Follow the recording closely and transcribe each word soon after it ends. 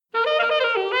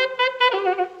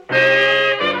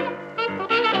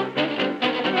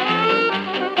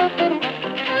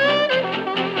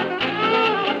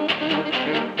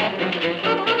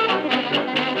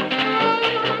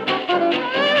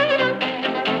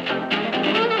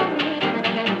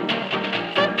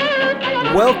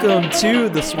Welcome to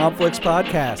the Swampflix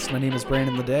podcast. My name is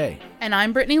Brandon Leday. And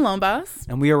I'm Brittany Lombas.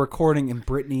 And we are recording in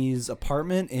Brittany's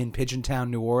apartment in Pigeontown,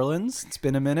 New Orleans. It's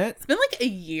been a minute. It's been like a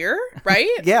year, right?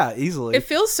 Yeah, easily. It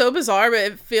feels so bizarre, but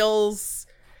it feels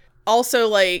also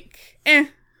like,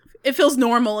 it feels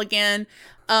normal again.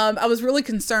 I was really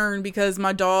concerned because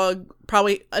my dog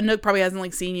Nook probably hasn't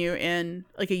like seen you in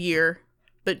like a year.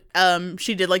 But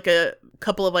she did like a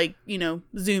couple of like,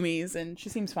 zoomies and she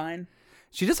seems fine.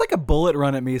 She does like a bullet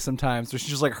run at me sometimes where she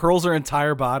just like hurls her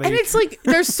entire body. And it's like,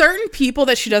 there's certain people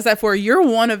that she does that for. You're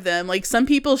one of them. Like some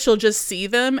people, she'll just see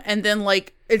them and then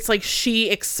like, it's like she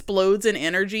explodes in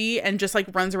energy and just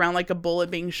like runs around like a bullet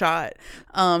being shot.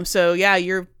 So yeah,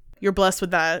 you're blessed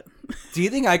with that. Do you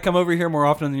think I come over here more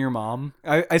often than your mom?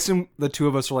 I assume the two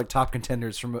of us are like top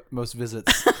contenders for most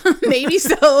visits. Maybe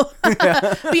so.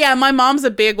 Yeah. But yeah, my mom's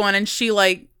a big one and she'll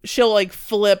like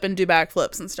flip and do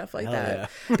backflips and stuff like Hell that. yeah.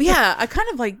 But yeah,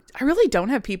 I really don't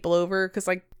have people over because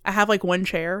like I have like one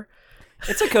chair.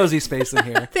 It's a cozy space in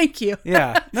here. Thank you.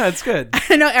 Yeah, no, it's good.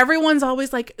 I know everyone's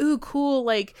always like, ooh, cool.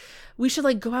 Like we should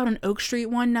like go out on Oak Street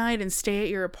one night and stay at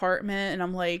your apartment. And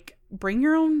I'm like, bring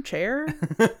your own chair.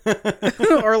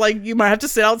 Or like you might have to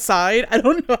sit outside. I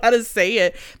don't know how to say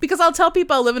it because I'll tell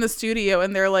people I live in a studio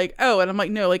and they're like, oh, and I'm like,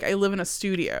 no, like I live in a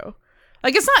studio.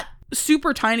 Like it's not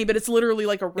super tiny, but it's literally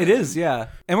like a room. It is, yeah.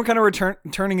 And we're kind of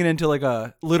turning it into like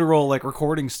a literal like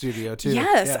recording studio too.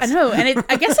 Yes. I know. And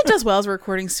I guess it does well as a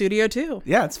recording studio too.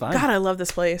 Yeah, it's fine. God, I love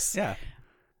this place. Yeah.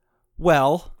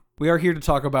 Well, we are here to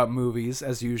talk about movies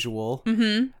as usual.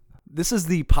 Mm-hmm. This is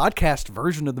the podcast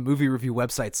version of the movie review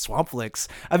website Swampflix.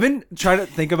 I've been trying to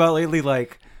think about lately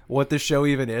like what this show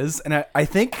even is, and I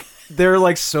think there are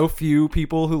like so few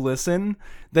people who listen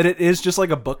that it is just like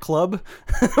a book club.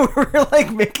 We're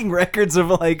like making records of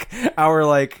like our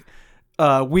like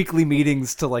weekly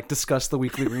meetings to like discuss the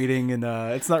weekly reading, and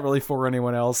it's not really for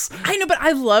anyone else. I know, but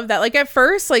I love that. Like at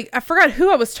first, like I forgot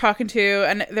who I was talking to,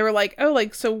 and they were like, "Oh,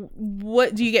 like so,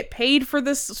 what do you get paid for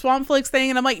this Swampflix thing?"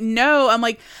 And I'm like, "No." I'm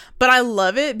like, but I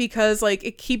love it because like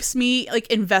it keeps me like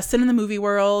invested in the movie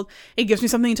world. It gives me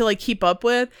something to like keep up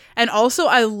with, and also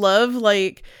I love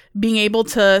like being able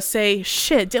to say,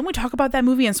 "Shit, didn't we talk about that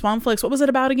movie in Swampflix? What was it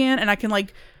about again?" And I can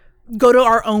like go to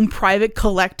our own private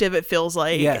collective, it feels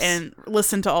like, yes, and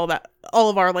listen to all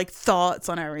of our like thoughts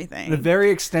on everything. The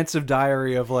very extensive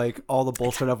diary of like all the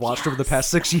bullshit I've watched over the past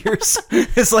 6 years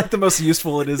is like the most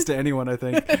useful it is to anyone, I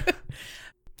think. Every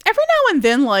now and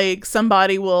then like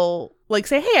somebody will like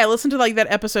say, "Hey, I listened to like that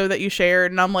episode that you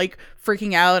shared," and I'm like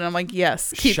freaking out and I'm like,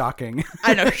 yes, shocking.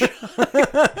 I know.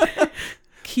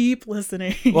 Keep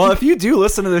listening. Well, if you do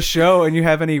listen to the show and you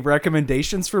have any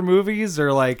recommendations for movies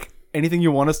or like anything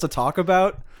you want us to talk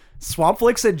about,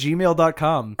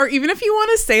 swampflix@gmail.com. Or even if you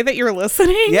want to say that you're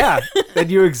listening. Yeah, that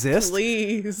you exist.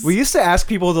 Please. We used to ask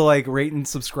people to like rate and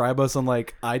subscribe us on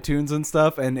like iTunes and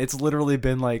stuff, and it's literally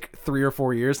been like 3 or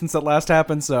 4 years since that last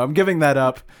happened, so I'm giving that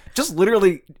up. Just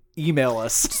literally email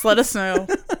us. Just let us know.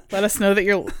 Let us know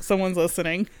that someone's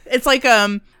listening. It's like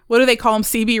what do they call them?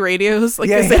 CB radios? Like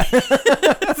is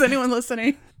anyone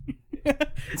listening?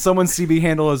 Someone's CB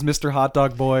handle is Mr. Hot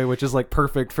Dog Boy, which is like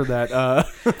perfect for that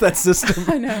that system.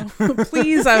 I know.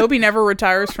 Please, I hope he never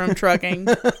retires from trucking.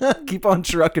 Keep on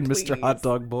trucking, please. Mr. Hot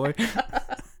Dog Boy.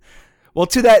 Well,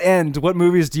 to that end, what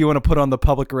movies do you want to put on the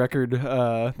public record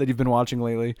that you've been watching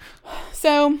lately?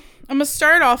 So I'm gonna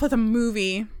start off with a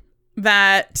movie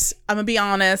that I'm gonna be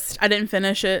honest, I didn't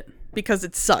finish it because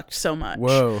it sucked so much.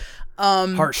 Whoa.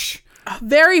 Harsh.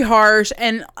 Very harsh,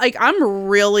 and like I'm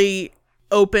really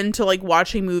open to like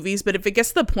watching movies, but if it gets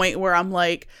to the point where I'm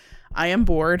like, I am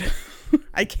bored,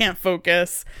 I can't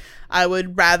focus, I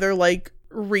would rather like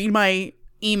read my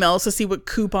emails to see what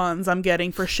coupons I'm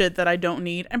getting for shit that I don't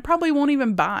need and probably won't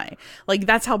even buy. Like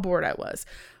that's how bored I was.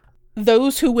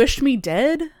 Those Who Wished Me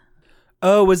Dead.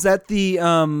 Oh, was that the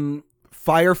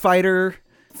firefighter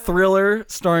thriller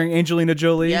starring Angelina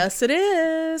Jolie? Yes, it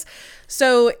is.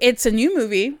 So it's a new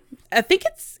movie. I think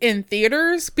it's in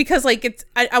theaters because like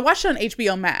I watched it on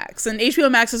HBO Max, and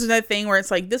HBO Max is that thing where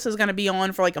it's like this is going to be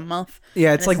on for like a month.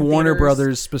 Yeah, it's like Warner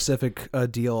Brothers specific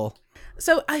deal.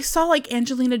 So I saw like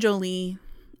Angelina Jolie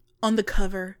on the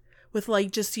cover with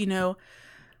like just,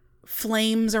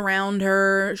 flames around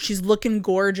her. She's looking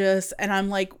gorgeous. And I'm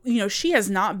like, she has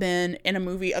not been in a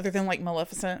movie other than like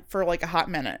Maleficent for like a hot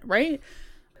minute, right?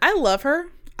 I love her.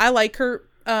 I like her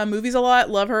movies a lot.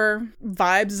 Love her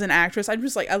vibes as an actress. I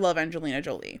love Angelina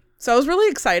Jolie. So I was really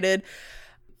excited.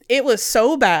 It was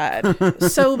so bad.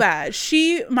 So bad.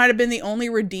 She might have been the only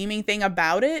redeeming thing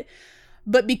about it.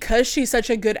 But because she's such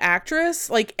a good actress,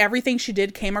 like everything she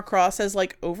did came across as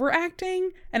like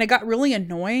overacting, and it got really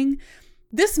annoying.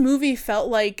 This movie felt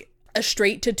like a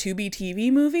straight to Tubi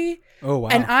TV movie. Oh, wow.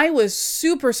 And I was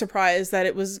super surprised that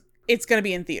it's going to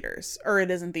be in theaters, or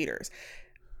it is in theaters.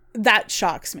 That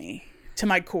shocks me to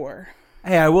my core.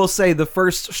 Hey, I will say the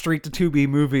first straight to Tubi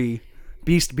movie,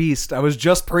 Beast, I was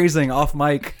just praising off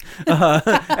mic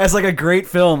as like a great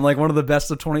film, like one of the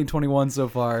best of 2021 so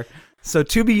far. So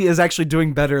Tubi is actually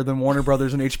doing better than Warner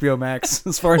Brothers and HBO Max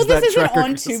as far as that track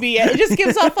on Tubi yet. It just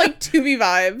gives off like Tubi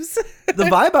vibes. The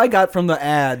vibe I got from the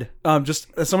ad, just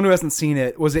as someone who hasn't seen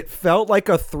it, was it felt like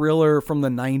a thriller from the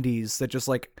 90s that just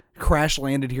like crash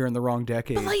landed here in the wrong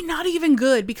decade. But like not even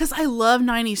good, because I love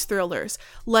 90s thrillers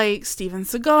like Steven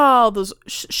Seagal, those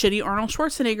shitty Arnold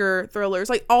Schwarzenegger thrillers,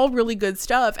 like all really good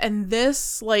stuff. And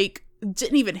this like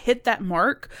didn't even hit that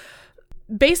mark.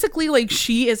 Basically, like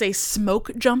she is a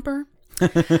smoke jumper,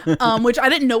 which I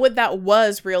didn't know what that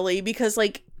was really, because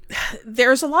like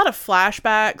there's a lot of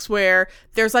flashbacks where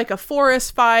there's like a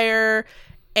forest fire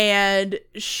and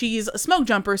she's a smoke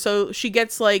jumper. So she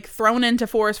gets like thrown into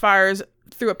forest fires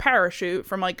through a parachute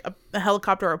from like a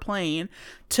helicopter or a plane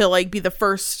to like be the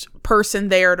first person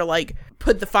there to like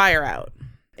put the fire out.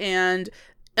 And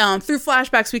through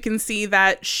flashbacks, we can see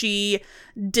that she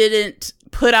didn't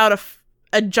put out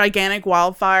a gigantic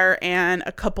wildfire and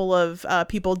a couple of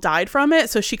people died from it.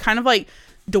 So she kind of like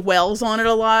dwells on it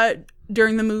a lot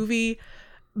during the movie.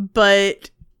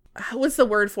 But what's the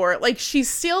word for it? Like she's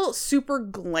still super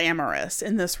glamorous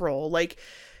in this role. Like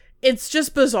it's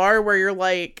just bizarre where you're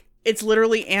like, it's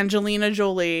literally Angelina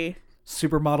Jolie.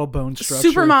 Supermodel bone structure.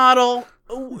 Supermodel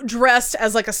dressed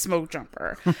as like a smoke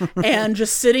jumper and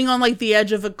just sitting on like the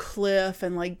edge of a cliff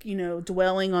and like, you know,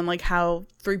 dwelling on like how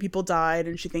 3 people died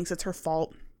and she thinks it's her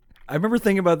fault. I remember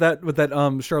thinking about that with that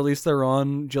Charlize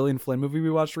Theron, Gillian Flynn movie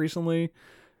we watched recently,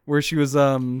 where she was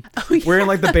wearing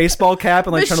like the baseball cap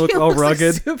and like trying to look all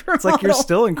rugged. It's like you're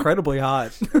still incredibly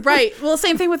hot. Right. Well,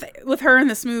 same thing with her in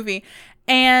this movie.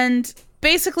 And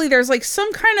basically there's like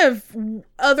some kind of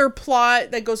other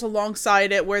plot that goes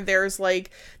alongside it where there's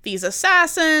like these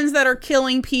assassins that are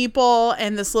killing people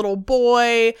and this little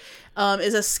boy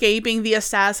is escaping the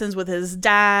assassins with his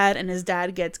dad, and his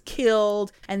dad gets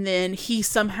killed, and then he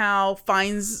somehow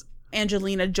finds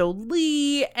Angelina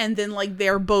Jolie, and then like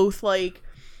they're both like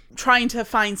trying to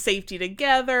find safety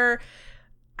together.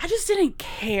 I just didn't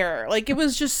care. Like it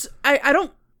was just I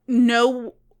don't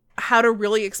know how to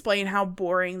really explain how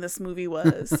boring this movie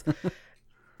was.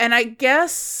 And I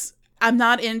guess I'm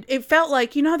not in. It felt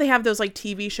like, you know how they have those like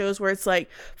TV shows where it's like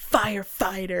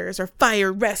firefighters or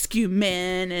fire rescue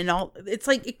men and all. It's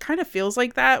like, it kind of feels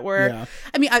like that where, yeah.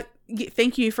 I mean,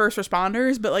 thank you first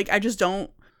responders, but like I just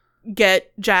don't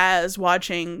get jazz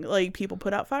watching like people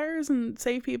put out fires and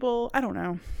save people. I don't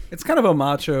know. It's kind of a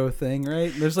macho thing,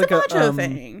 right? There's like a macho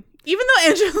thing. Even though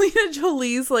Angelina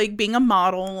Jolie's like being a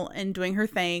model and doing her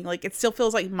thing, like it still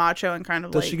feels like macho and kind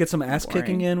of Does she get some ass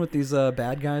kicking in with these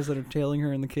bad guys that are tailing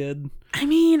her and the kid? I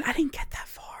mean, I didn't get that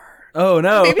far. Oh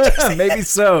no, maybe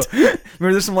so. Remember,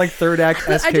 there's some like third act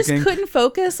ass kicking. I just couldn't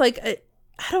focus. Like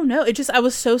I don't know. I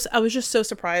was just so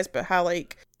surprised by how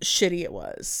like shitty it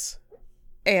was.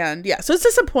 And yeah, so it's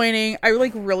disappointing. I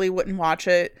like really wouldn't watch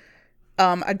it.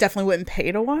 I definitely wouldn't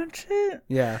pay to watch it.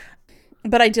 Yeah.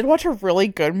 But I did watch a really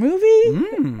good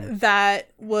movie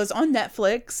that was on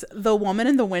Netflix, The Woman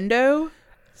in the Window.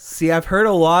 See, I've heard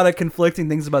a lot of conflicting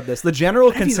things about this. The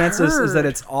general consensus is that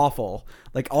it's awful.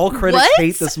 Like, all critics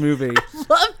hate this movie. I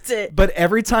loved it. But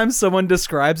every time someone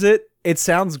describes it, it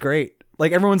sounds great.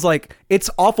 Like, everyone's like, it's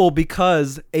awful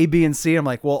because A, B, and C. I'm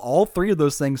like, well, all 3 of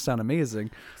those things sound amazing.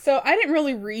 So I didn't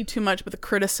really read too much with the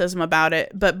criticism about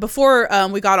it. But before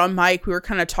we got on mic, we were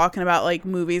kind of talking about, like,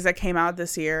 movies that came out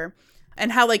this year.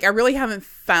 And how, like, I really haven't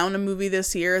found a movie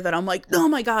this year that I'm like, oh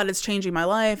my God, it's changing my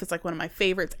life. It's like one of my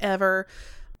favorites ever.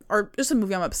 Or just a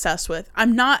movie I'm obsessed with.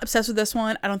 I'm not obsessed with this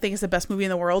one. I don't think it's the best movie in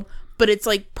the world. But it's,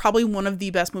 like, probably one of the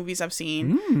best movies I've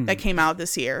seen that came out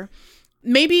this year.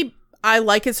 Maybe I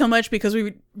like it so much because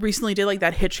we recently did, like,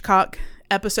 that Hitchcock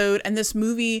episode. And this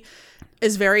movie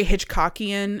is very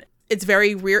Hitchcockian. It's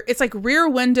very Rear. It's, like, Rear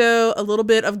Window, a little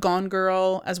bit of Gone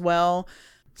Girl as well.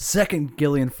 Second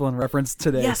Gillian Flynn reference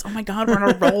today. Yes. Oh my God, we're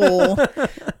on a roll.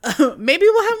 Maybe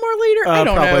we'll have more later. I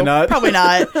don't probably know. Not. Probably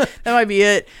not. That might be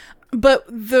it. But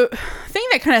the thing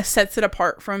that kind of sets it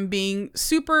apart from being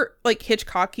super like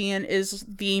Hitchcockian is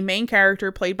the main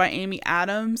character played by Amy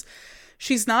Adams.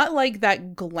 She's not like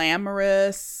that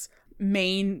glamorous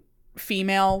main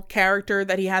female character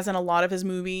that he has in a lot of his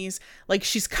movies. Like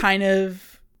she's kind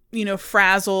of, you know,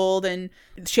 frazzled and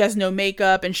she has no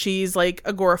makeup and she's like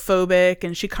agoraphobic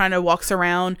and she kind of walks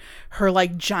around her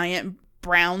like giant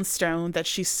brownstone that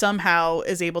she somehow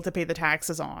is able to pay the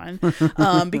taxes on,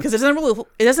 because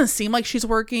it doesn't seem like she's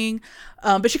working,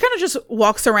 but she kind of just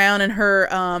walks around in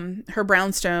her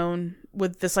brownstone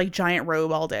with this like giant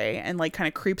robe all day and like kind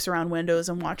of creeps around windows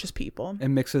and watches people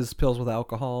and mixes pills with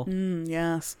alcohol.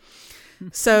 Yes.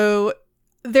 So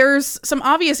there's some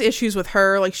obvious issues with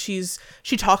her. Like she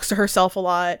talks to herself a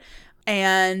lot,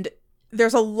 and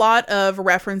there's a lot of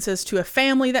references to a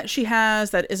family that she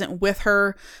has that isn't with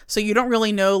her. So you don't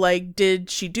really know, like, did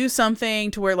she do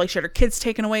something to where like she had her kids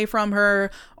taken away from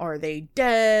her? Are they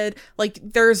dead? Like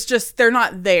they're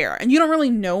not there. And you don't really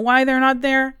know why they're not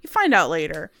there. You find out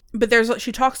later. But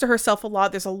she talks to herself a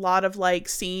lot. There's a lot of like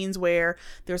scenes where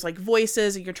there's like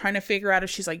voices and you're trying to figure out if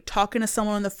she's like talking to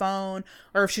someone on the phone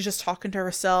or if she's just talking to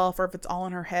herself or if it's all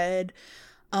in her head.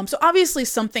 So obviously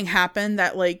something happened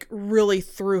that like really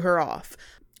threw her off.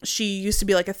 She used to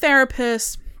be like a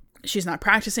therapist. She's not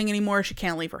practicing anymore. She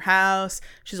can't leave her house.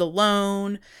 She's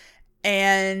alone.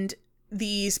 And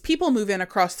these people move in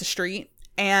across the street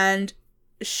and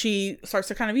she starts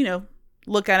to kind of,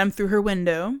 look at them through her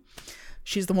window.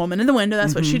 She's the woman in the window.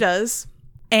 That's what she does.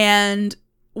 And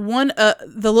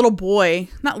the little boy,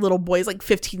 not little boy, he's like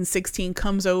 15, 16,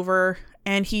 comes over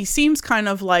and he seems kind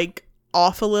of like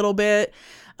off a little bit.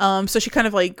 So she kind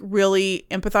of like really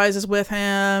empathizes with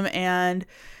him. And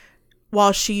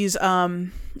while she's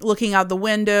looking out the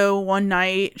window one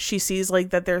night, she sees like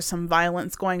that there's some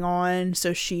violence going on.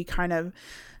 So she kind of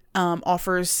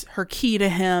offers her key to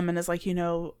him and is like,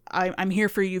 I'm here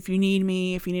for you if you need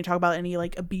me, if you need to talk about any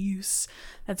like abuse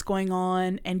that's going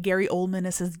on. And Gary Oldman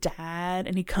is his dad,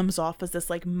 and he comes off as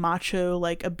this like macho,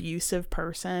 like abusive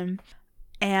person.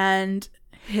 And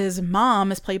his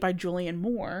mom is played by Julianne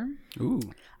Moore. Ooh.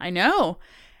 I know.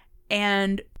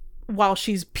 And while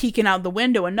she's peeking out the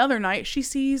window another night, she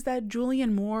sees that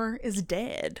Julianne Moore is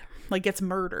dead, like gets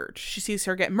murdered. She sees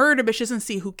her get murdered, but she doesn't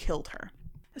see who killed her.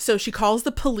 So she calls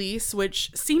the police,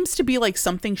 which seems to be like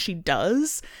something she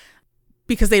does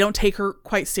because they don't take her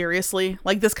quite seriously.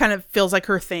 Like this kind of feels like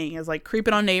her thing is like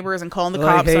creeping on neighbors and calling the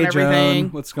cops hey, on everything.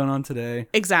 Joan, what's going on today?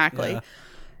 Exactly. Yeah.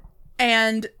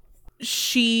 And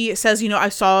she says, I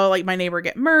saw like my neighbor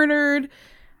get murdered,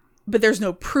 but there's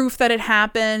no proof that it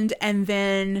happened. And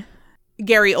then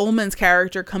Gary Oldman's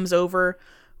character comes over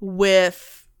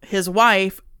with his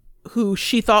wife, who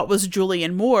she thought was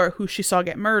Julianne Moore, who she saw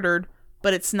get murdered,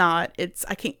 but it's not. It's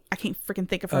I can't freaking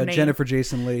think of her name. Jennifer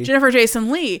Jason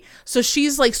Leigh. So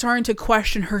she's like starting to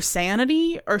question her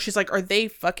sanity, or she's like, are they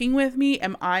fucking with me?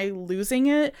 Am I losing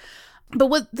it? But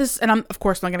what this, and I'm of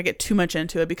course not going to get too much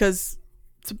into it because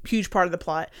it's a huge part of the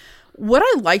plot. What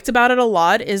I liked about it a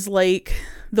lot is like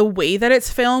the way that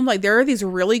it's filmed. Like there are these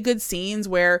really good scenes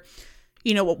where,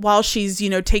 while she's,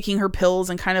 taking her pills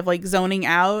and kind of like zoning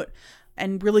out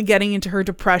and really getting into her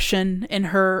depression in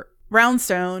her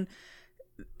brownstone,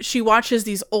 she watches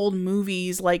these old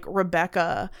movies like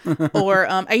Rebecca or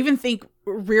I even think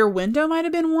Rear Window might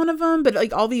have been one of them, but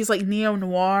like all these like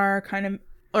neo-noir kind of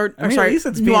at least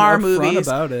it's noir being upfront movies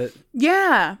about it.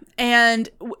 Yeah. And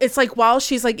it's like while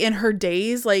she's like in her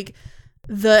days, like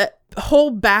the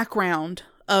whole background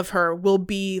of her will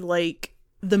be like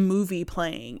the movie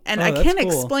playing, and I can't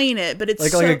explain it, but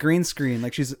it's like a green screen,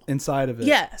 like she's inside of it.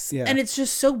 Yes. Yeah. And it's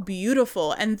just so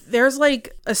beautiful. And there's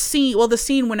like a scene, the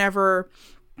scene whenever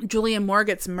Julianne Moore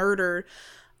gets murdered,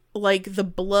 like the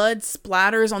blood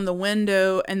splatters on the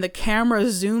window and the camera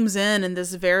zooms in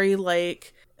this very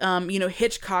like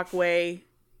Hitchcock way,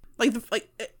 like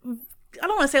I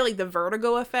don't want to say like the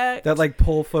vertigo effect, that like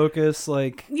pull focus,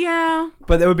 like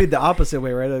but that would be the opposite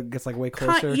way, right? It gets like way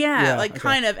closer.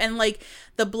 Kind of, and like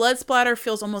the blood splatter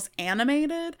feels almost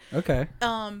animated. Okay.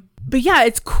 But yeah,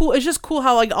 it's cool. It's just cool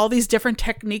how like all these different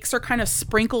techniques are kind of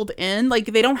sprinkled in. Like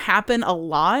they don't happen a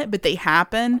lot, but they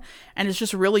happen, and it's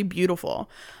just really beautiful.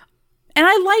 And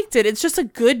I liked it. It's just a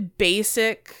good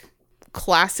basic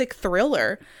classic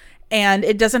thriller. And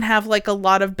it doesn't have like a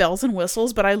lot of bells and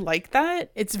whistles, but I like that.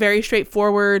 It's very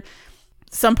straightforward.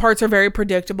 Some parts are very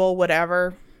predictable,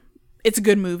 whatever. It's a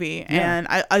good movie, and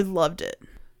I loved it.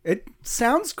 It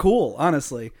sounds cool,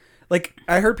 honestly. Like,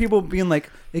 I heard people being like,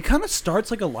 it kind of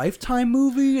starts like a Lifetime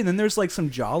movie, and then there's like some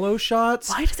Giallo shots.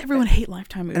 Why does everyone hate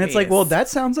Lifetime movies? And it's like, well, that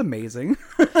sounds amazing.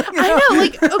 I know.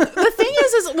 Like, the thing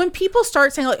is when people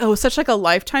start saying like, oh, such like a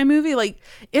Lifetime movie, like,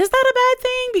 is that a bad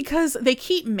thing? Because they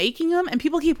keep making them, and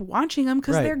people keep watching them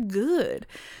because they're good.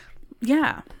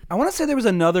 Yeah. I want to say there was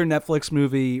another Netflix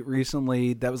movie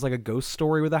recently that was like a ghost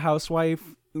story with a housewife.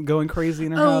 going crazy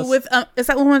in her Oh, house. with is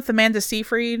that one with Amanda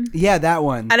Seyfried? Yeah, that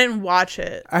one. I didn't watch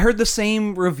it. I heard the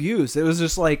same reviews. It was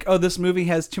just like, oh, this movie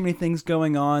has too many things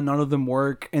going on. None of them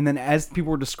work. And then as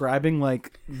people were describing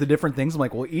like the different things, I'm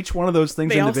like, well, each one of those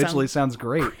things They all individually sounds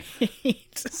great.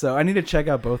 So I need to check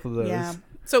out both of those. Yeah.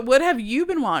 So what have you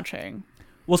been watching?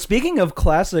 Well, speaking of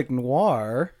classic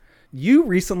noir, you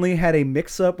recently had a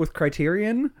mix-up with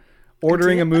Criterion,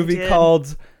 ordering a movie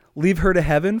called Leave Her to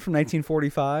Heaven from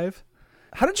 1945.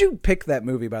 How did you pick that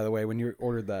movie, by the way, when you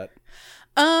ordered that?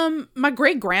 My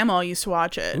great grandma used to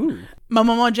watch it. Ooh. My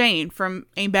mama Jane from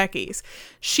Aunt Becky's.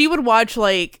 She would watch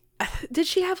like, did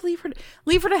she have Leave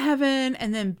Her to Heaven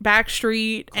and then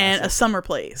Backstreet and A Summer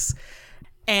Place?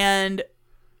 And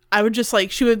I would just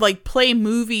like, she would like play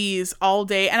movies all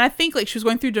day. And I think like she was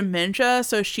going through dementia.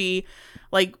 So she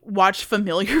like watched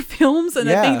familiar films. And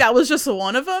I think that was just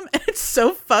one of them. And it's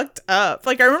so fucked up.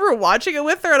 Like I remember watching it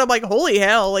with her and I'm like, holy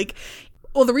hell. Like,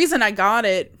 well, the reason I got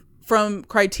it from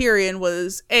Criterion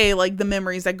was A, like the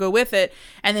memories that go with it.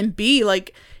 And then B,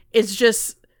 like it's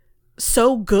just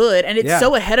so good. And it's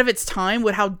so ahead of its time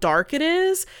with how dark it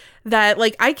is. That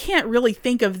like I can't really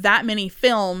think of that many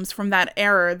films from that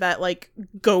era that like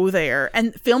go there,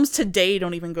 and films today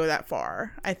don't even go that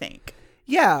far, I think.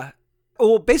 Yeah.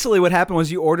 Well, basically what happened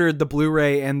was you ordered the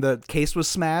Blu-ray and the case was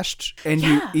smashed, and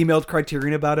you emailed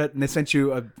Criterion about it, and they sent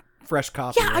you a fresh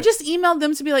copy. Yeah, right? I just emailed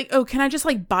them to be like, oh, can I just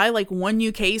like buy like one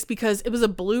new case, because it was a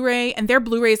Blu-ray, and their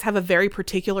Blu-rays have a very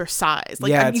particular size.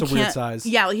 Like, it's a weird size.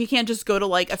 Yeah, like you can't just go to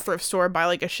like a thrift store, buy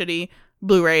like a shitty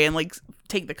Blu-ray and like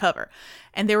take the cover.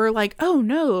 And they were like, oh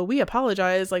no, we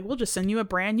apologize. Like, we'll just send you a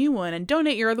brand new one and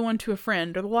donate your other one to a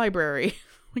friend or the library.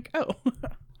 Like, oh.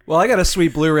 Well, I got a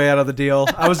sweet Blu-ray out of the deal.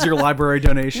 I was your library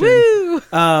donation. Woo!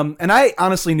 And I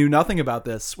honestly knew nothing about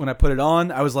this when I put it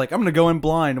on. I was like, I'm going to go in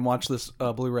blind and watch this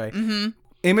Blu-ray. Mm-hmm.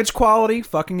 Image quality,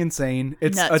 fucking insane.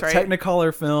 It's nuts, right?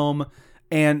 Technicolor film.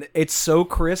 And it's so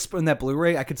crisp in that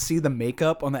Blu-ray, I could see the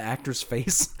makeup on the actor's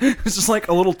face. It's just like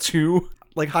a little too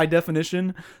like high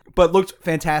definition, but looked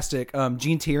fantastic.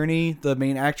 Jean Tierney, the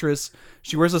main actress,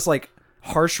 she wears this like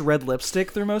harsh red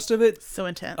lipstick through most of it. So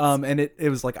intense. And it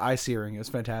was like eye searing. It was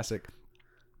fantastic.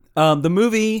 The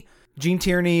movie, Jean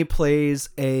Tierney plays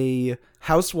a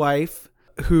housewife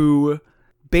who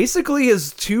basically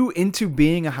is too into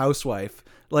being a housewife.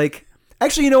 Like,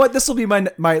 actually, you know what? This will be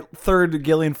my third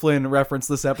Gillian Flynn reference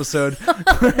this episode.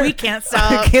 We can't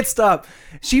stop. I can't stop.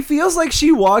 She feels like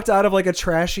she walked out of like a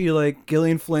trashy like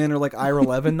Gillian Flynn or like Ira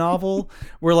Levin novel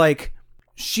where like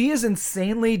she is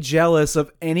insanely jealous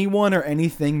of anyone or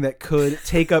anything that could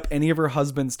take up any of her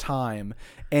husband's time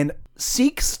and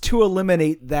seeks to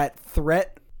eliminate that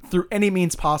threat through any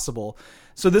means possible.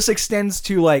 So this extends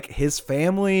to like his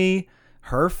family,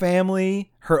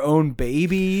 her own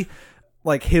baby,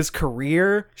 like his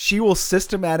career. She will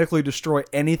systematically destroy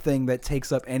anything that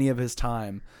takes up any of his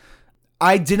time.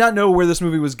 I did not know where this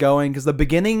movie was going because the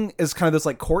beginning is kind of this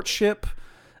like courtship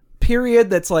period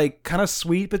that's like kind of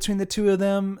sweet between the two of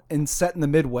them and set in the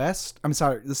Midwest. I'm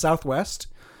sorry, the Southwest.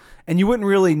 And you wouldn't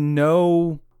really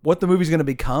know what the movie's going to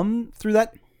become through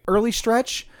that early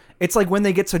stretch. It's like when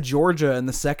they get to Georgia in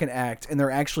the second act and they're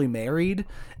actually married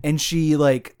and she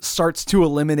like starts to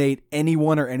eliminate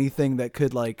anyone or anything that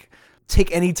could like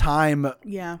take any time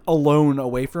alone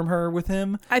away from her with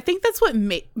him. I think that's what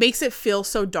makes it feel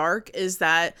so dark is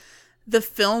that the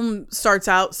film starts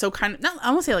out so kind of, not,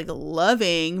 I won't say like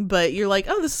loving, but you're like,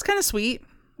 oh, this is kind of sweet.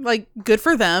 Like, good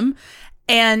for them.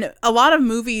 And a lot of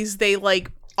movies, they like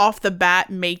off the bat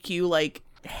make you like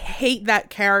hate that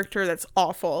character that's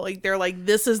awful. Like, they're like,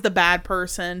 this is the bad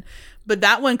person. But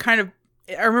that one kind of,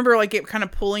 I remember like it kind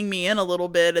of pulling me in a little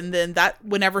bit. And then that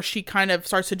whenever she kind of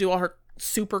starts to do all her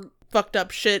super fucked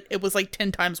up shit, it was like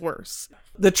 10 times worse.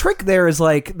 The trick there is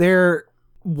like they're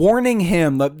warning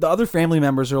him, the other family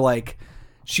members are like,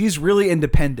 she's really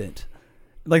independent.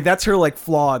 Like that's her like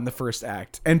flaw in the first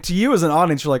act. And to you as an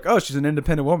audience, you're like, oh, she's an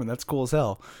independent woman. That's cool as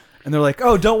hell. And they're like,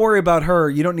 oh, don't worry about her.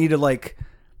 You don't need to like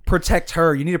protect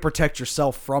her. You need to protect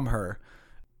yourself from her.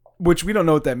 Which we don't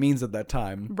know what that means at that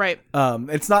time. Right.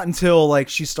 It's not until like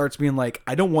she starts being like,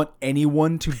 I don't want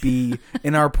anyone to be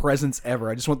in our presence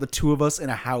ever. I just want the two of us in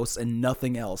a house and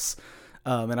nothing else.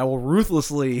 And I will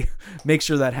ruthlessly make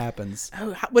sure that happens.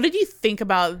 Oh, what did you think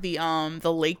about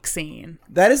the lake scene?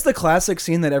 That is the classic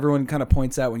scene that everyone kind of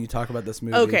points out when you talk about this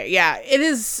movie. Okay, yeah. It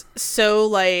is so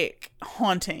like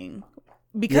haunting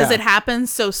because it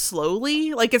happens so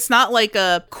slowly. Like it's not like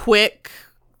a quick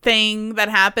thing that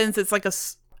happens. It's like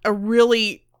a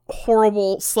really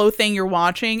horrible slow thing you're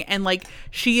watching, and like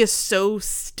she is so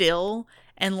still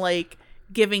and like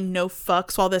giving no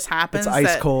fucks while this happens. It's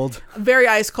ice cold. Very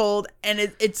ice cold, and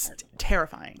it's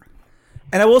terrifying.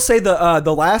 And I will say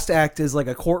the last act is like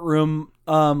a courtroom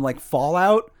like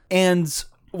fallout, and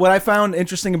what I found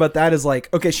interesting about that is like,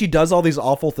 okay, she does all these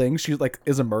awful things. She like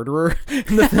is a murderer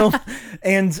in the film.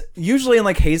 And usually in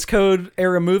like Hays Code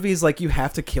era movies, like you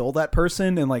have to kill that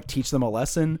person and like teach them a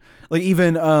lesson. Like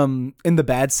even in The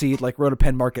Bad Seed, like Rhoda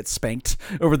Penmark gets spanked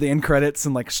over the end credits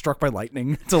and like struck by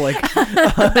lightning to like,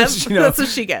 that's what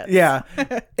she gets. Yeah.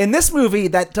 In this movie,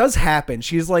 that does happen.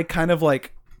 She's like kind of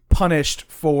like punished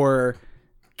for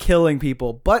killing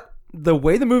people, but the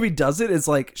way the movie does it is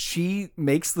like she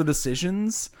makes the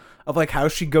decisions of like how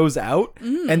she goes out,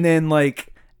 and then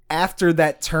like after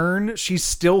that turn she's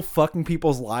still fucking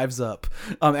people's lives up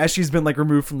as she's been like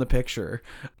removed from the picture.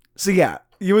 So yeah,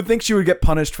 you would think she would get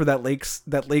punished for that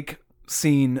lake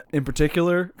scene in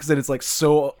particular because then it's like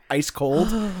so ice cold,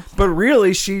 but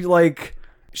really she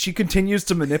continues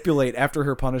to manipulate after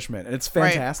her punishment, and it's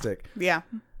fantastic. Right. Yeah,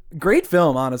 great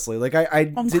film, honestly. Like I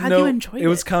didn't know it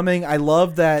was coming. I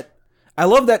love that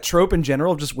trope in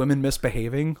general of just women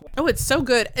misbehaving. Oh, it's so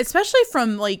good, especially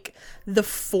from like the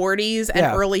 40s and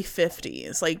early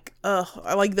 50s. Like,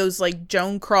 I like those like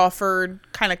Joan Crawford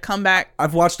kind of comeback.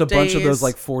 I've watched a bunch of those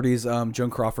like 40s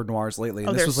Joan Crawford noirs lately.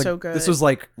 And this was like, so good. This was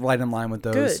like right in line with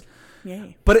those. Good.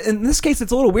 Yay. But in this case,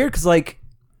 it's a little weird because like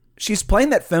she's playing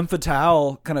that femme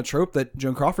fatale kind of trope that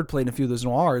Joan Crawford played in a few of those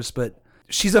noirs, but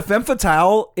she's a femme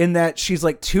fatale in that she's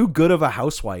like too good of a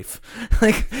housewife.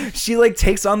 Like she like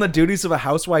takes on the duties of a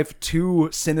housewife too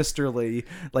sinisterly,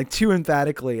 like too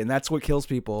emphatically, and that's what kills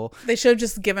people. They should have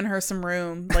just given her some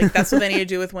room. Like that's what they need to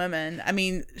do with women. I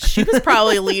mean, she was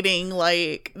probably leading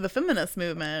like the feminist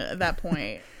movement at that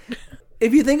point.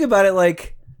 If you think about it,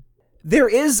 like there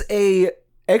is a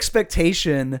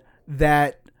expectation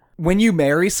that when you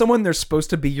marry someone, they're supposed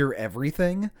to be your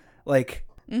everything. Like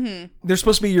they're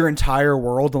supposed to be your entire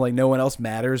world, and like no one else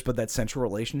matters but that central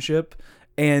relationship.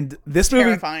 And this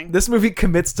movie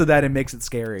commits to that and makes it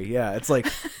scary. Yeah, it's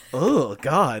like, oh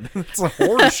god, it's a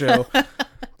horror show.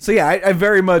 So yeah, I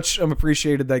very much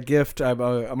appreciated that gift. I'm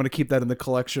gonna keep that in the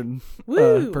collection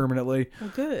permanently.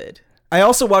 Well, good. I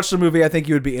also watched a movie I think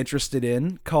you would be interested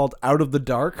in called Out of the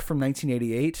Dark from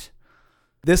 1988.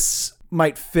 This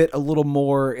might fit a little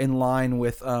more in line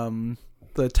with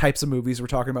the types of movies we're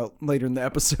talking about later in the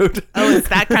episode. Oh, it's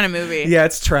that kind of movie. Yeah,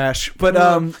 it's trash. But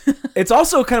it's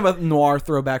also kind of a noir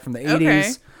throwback from the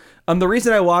 80s. Okay. The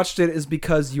reason I watched it is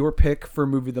because your pick for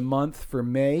movie of the month for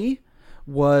May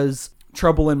was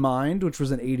Trouble in Mind, which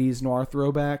was an 80s noir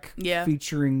throwback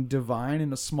featuring Divine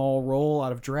in a small role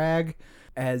out of drag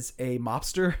as a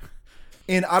mobster.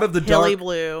 In Out of the Dark,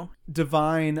 Blue,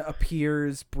 Divine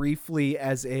appears briefly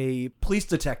as a police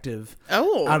detective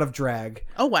out of drag.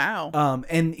 Oh, wow.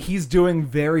 And he's doing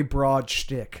very broad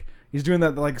shtick. He's doing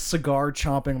that like cigar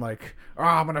chomping, like,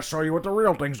 I'm going to show you what the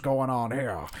real thing's going on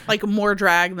here. Like more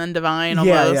drag than Divine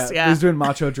almost. Yeah. He's doing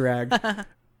macho drag.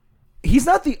 He's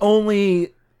not the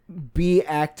only B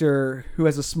actor who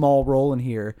has a small role in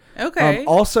here. Okay.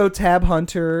 Also Tab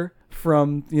Hunter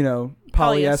from,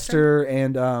 Polyester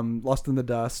and Lust in the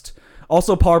Dust.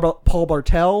 Also Paul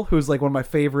Bartel, who's like one of my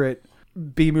favorite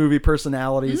B-movie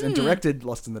personalities and directed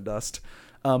Lust in the Dust.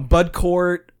 Bud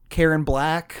Cort, Karen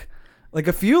Black, like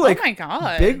a few like oh my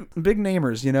God. big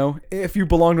namers, if you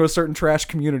belong to a certain trash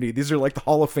community. These are like the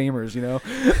Hall of Famers,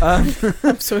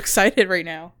 I'm so excited right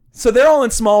now. So they're all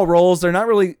in small roles. They're not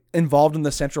really involved in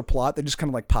the central plot. They just kind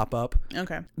of like pop up.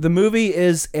 Okay. The movie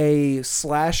is a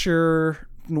slasher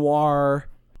noir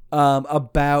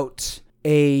about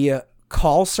a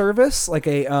call service, like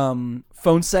a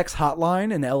phone sex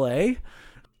hotline in LA.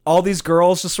 All these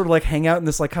girls just sort of like hang out in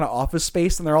this like kind of office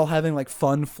space, and they're all having like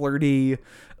fun, flirty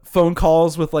phone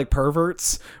calls with like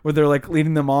perverts where they're like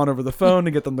leading them on over the phone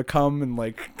to get them to come and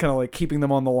like kind of like keeping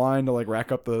them on the line to like rack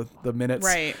up the minutes.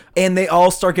 Right. And they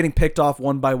all start getting picked off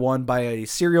one by one by a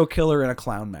serial killer in a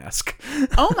clown mask.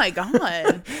 Oh my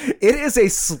God. It is a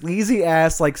sleazy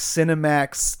ass like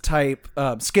Skinamax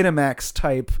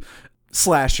type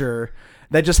slasher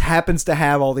that just happens to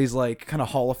have all these like kind of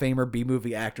Hall of Famer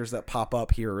B-movie actors that pop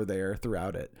up here or there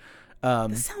throughout it.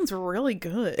 This sounds really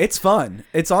good. It's fun.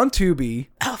 It's on Tubi.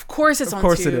 Of course it's on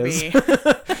Tubi.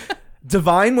 It is.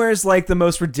 Divine wears like the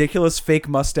most ridiculous fake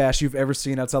mustache you've ever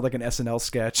seen outside like an SNL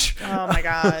sketch. Oh my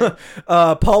God.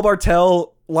 Paul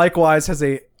Bartel likewise has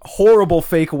a horrible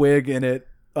fake wig in it.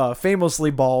 Famously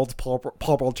bald Paul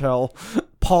Bartel.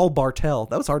 Paul Bartel.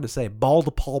 That was hard to say.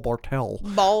 Bald Paul Bartel.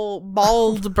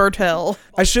 Bald Bartel.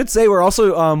 I should say we're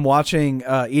also watching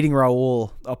Eating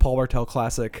Raoul, a Paul Bartel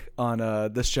classic,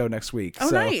 on this show next week. Oh,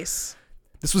 so nice.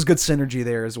 This was good synergy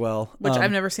there as well. Which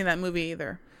I've never seen that movie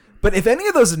either. But if any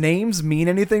of those names mean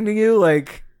anything to you,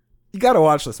 like, you got to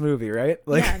watch this movie, right?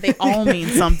 Like, yeah, they all mean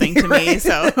something to me,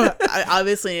 so I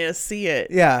obviously need to see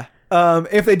it. Yeah.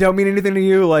 If they don't mean anything to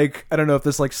you, like, I don't know if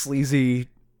this, like, sleazy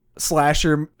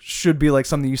slasher should be, like,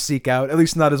 something you seek out. At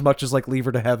least not as much as, like, Leave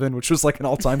Her to Heaven, which was, like, an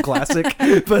all-time classic.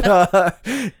 But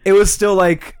it was still,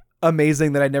 like,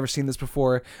 amazing that I'd never seen this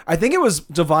before. I think it was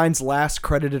Divine's last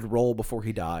credited role before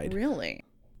he died. Really?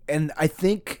 And I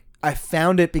think I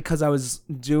found it because I was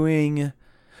doing,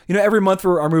 you know, every month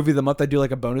for our movie of the month, I do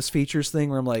like a bonus features thing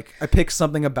where I'm like, I pick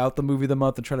something about the movie of the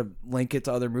month and try to link it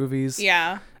to other movies.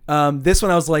 Yeah. This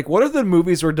one I was like, what are the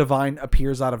movies where Divine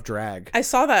appears out of drag? I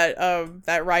saw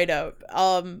that write-up.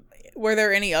 Were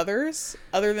there any others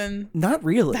other than Not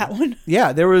really. that one?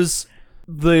 Yeah, there was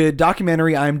the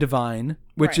documentary I'm Divine,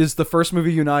 which Right. is the first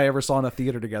movie you and I ever saw in a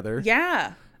theater together.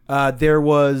 Yeah. There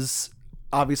was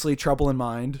obviously Trouble in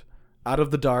Mind, Out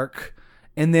of the Dark,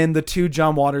 and then the 2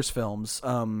 John Waters films,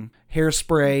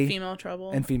 Hairspray Female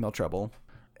Trouble. and Female Trouble.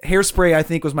 Hairspray, I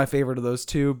think, was my favorite of those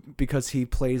two because he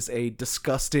plays a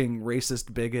disgusting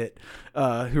racist bigot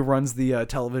who runs the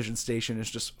television station.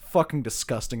 Is just fucking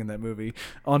disgusting in that movie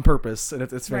on purpose, and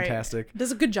it's fantastic. Right.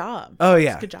 Does a good job. Oh,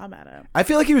 yeah. Does a good job at it. I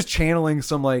feel like he was channeling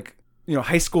some, like, you know,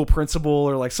 high school principal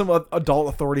or like some adult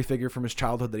authority figure from his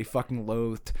childhood that he fucking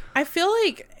loathed. I feel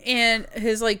like in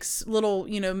his like little,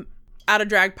 you know, out of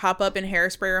drag pop up in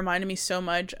Hairspray reminded me so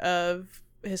much of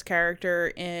his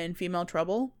character in Female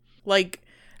Trouble. Like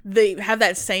they have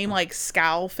that same like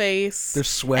scowl face. They're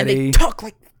sweaty. And they talk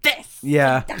like this.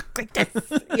 Yeah. They talk like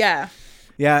this. Yeah.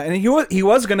 Yeah, and he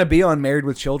was gonna be on Married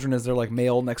with Children as their like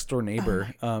male next door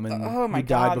neighbor. And Oh my he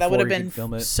died god, that would have before he been could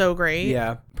film it. so great.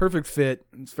 Yeah, perfect fit.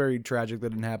 It's very tragic that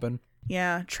didn't happen.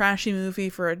 Yeah, trashy movie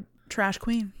for a trash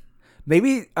queen.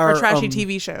 Maybe Or our trashy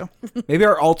TV show. maybe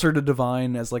our altar to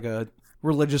Divine as like a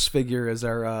religious figure as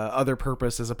our other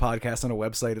purpose as a podcast and a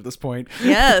website at this point.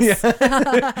 Yes.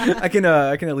 I can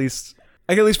at least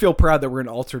feel proud that we're an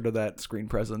altar to that screen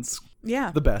presence. Yeah.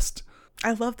 The best.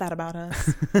 I love that about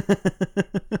us.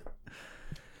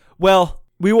 Well,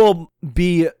 we will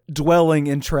be dwelling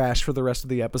in trash for the rest of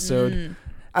the episode.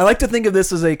 I like to think of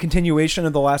this as a continuation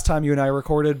of the last time you and I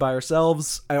recorded by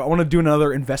ourselves. I want to do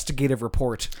another investigative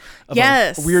report of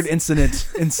Yes. a weird incident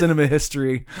in cinema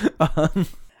history. We're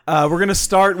going to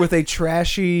start with a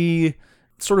trashy,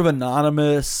 sort of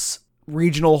anonymous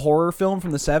regional horror film from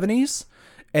the 70s,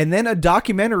 and then a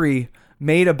documentary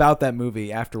made about that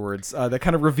movie afterwards that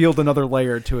kind of revealed another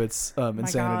layer to its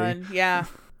insanity. My God. Yeah.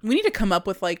 We need to come up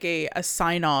with like a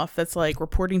sign off that's like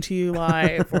reporting to you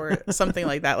live or something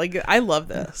like that. Like I love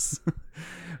this.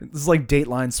 This is like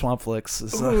Dateline Swamp Flicks.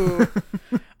 Ooh.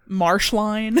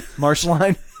 Marshline.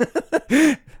 Marshline.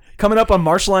 Coming up on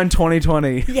Marshline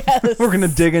 2020. Yes. We're going to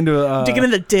dig into Digging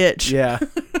in the ditch. Yeah.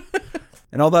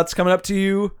 And all that's coming up to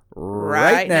you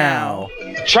right now.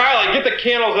 Charlie, get the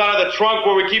candles out of the trunk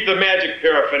where we keep the magic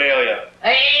paraphernalia.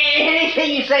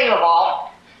 Anything you say, Laval.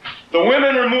 The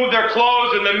women remove their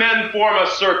clothes and the men form a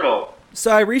circle. So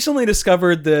I recently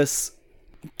discovered this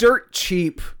dirt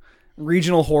cheap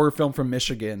regional horror film from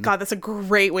Michigan. God, that's a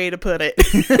great way to put it.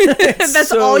 That's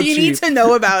so all you need cheap. to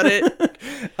know about it.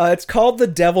 It's called The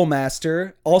Devil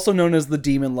Master, also known as The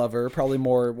Demon Lover, probably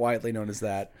more widely known as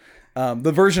that.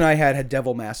 The version I had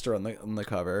Devil Master on the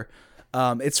cover.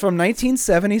 It's from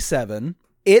 1977.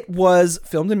 It was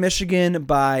filmed in Michigan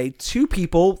by 2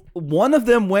 people. One of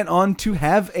them went on to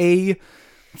have a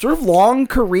sort of long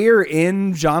career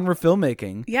in genre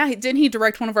filmmaking. Yeah, didn't he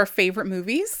direct one of our favorite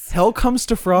movies? Hell Comes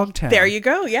to Frogtown. There you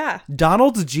go. Yeah.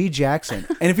 Donald G. Jackson.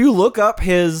 And if you look up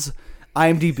his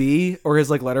IMDb or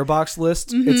his like letterbox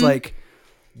list, it's like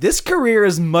this career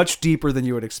is much deeper than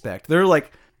you would expect. There are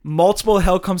like multiple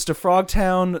Hell Comes to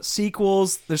Frogtown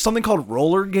sequels. There's something called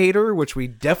Roller Gator, which we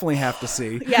definitely have to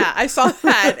see. Yeah, I saw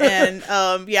that,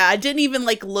 and yeah, I didn't even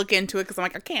like look into it because I'm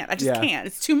like, I just can't.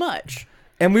 It's too much.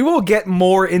 And we will get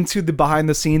more into the behind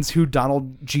the scenes who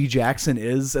Donald G. Jackson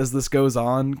is as this goes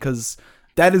on, because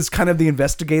that is kind of the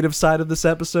investigative side of this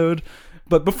episode.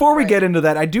 But before we get into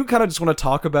that, I do kind of just want to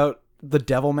talk about The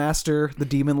Devil Master, The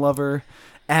Demon Lover,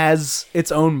 as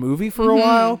its own movie for a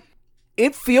while.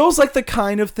 It feels like the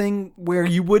kind of thing where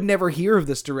you would never hear of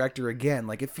this director again.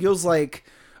 Like, it feels like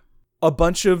a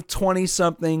bunch of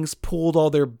 20-somethings pooled all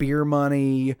their beer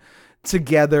money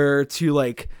together to,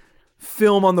 like,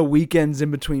 film on the weekends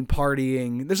in between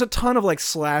partying. There's a ton of, like,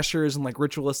 slashers and, like,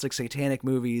 ritualistic satanic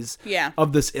movies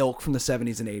of this ilk from the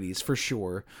 70s and 80s, for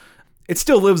sure. It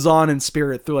still lives on in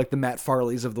spirit through, like, the Matt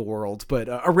Farleys of the world. But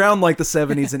around, like, the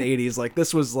 70s and 80s, like,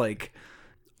 this was, like...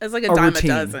 It's like a dime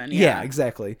routine. a dozen. Yeah,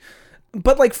 exactly.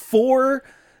 But like for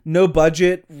no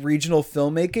budget regional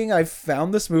filmmaking, I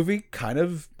found this movie kind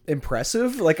of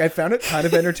impressive. Like I found it kind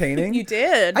of entertaining. You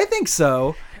did. I think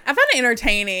so. I found it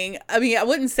entertaining. I mean, I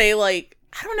wouldn't say like,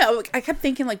 I don't know. I kept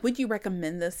thinking like, would you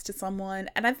recommend this to someone?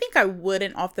 And I think I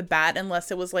wouldn't off the bat unless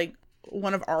it was like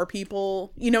one of our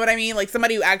people. You know what I mean? Like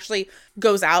somebody who actually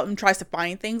goes out and tries to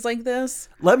find things like this.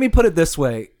 Let me put it this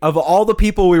way. Of all the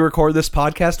people we record this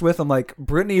podcast with, I'm like,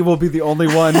 Brittany will be the only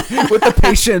one with the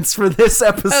patience for this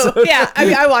episode. Oh, yeah. I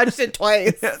mean, I watched it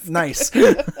twice. Nice.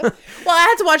 Well, I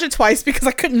had to watch it twice because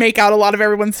I couldn't make out a lot of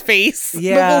everyone's face.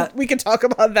 Yeah. But we can talk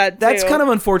about that too. That's kind of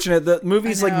unfortunate. The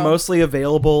movie's I like know. mostly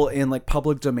available in like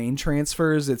public domain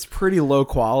transfers. It's pretty low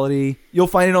quality. You'll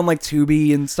find it on like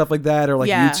Tubi and stuff like that, or like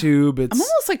Yeah. YouTube. It's I'm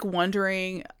almost like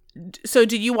wondering. So,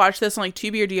 did you watch this on like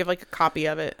Tubi, or do you have like a copy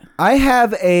of it? I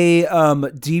have a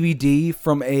DVD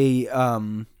from a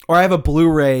or I have a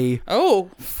Blu-ray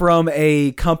Oh, from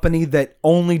a company that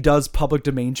only does public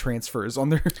domain transfers on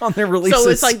their releases. so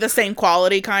it's like the same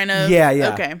quality, kind of.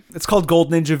 Yeah. Okay. It's called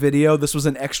Gold Ninja Video. This was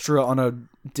an extra on a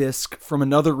disc from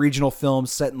another regional film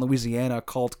set in Louisiana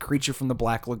called Creature from the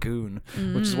Black Lagoon,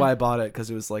 which is why I bought it, because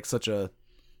it was like such a,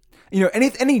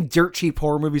 any dirt cheap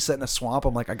horror movie set in a swamp,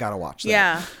 I'm like, I gotta watch that.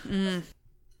 Yeah.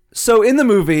 So in the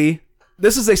movie,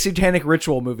 this is a satanic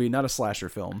ritual movie, not a slasher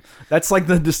film. That's like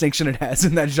the distinction it has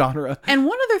in that genre. And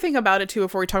one other thing about it too,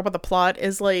 before we talk about the plot,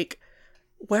 is like,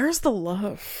 where's the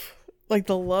love? Like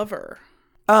the lover.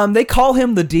 They call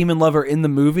him the demon lover in the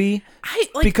movie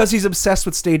Because he's obsessed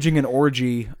with staging an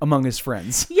orgy among his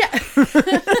friends. yeah.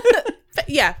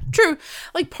 Yeah, true.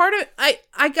 Like part of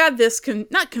I got this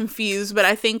not confused, but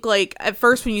I think like at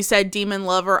first when you said demon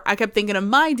lover, I kept thinking of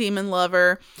My Demon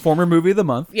Lover. Former movie of the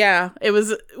month. Yeah,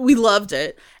 we loved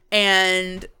it.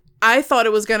 And I thought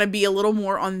it was going to be a little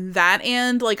more on that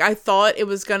end. Like I thought it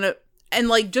was going to, and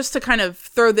like just to kind of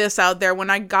throw this out there, when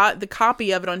I got the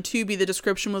copy of it on Tubi, the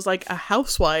description was like a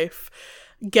housewife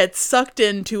gets sucked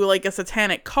into like a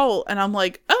satanic cult, and I'm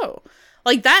like, oh,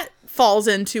 like that falls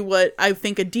into what I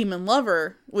think a demon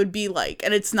lover would be like,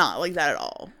 and it's not like that at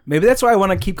all. Maybe that's why I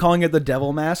want to keep calling it the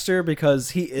Devil Master,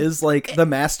 because he is like the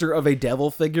master of a devil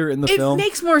figure in the film. It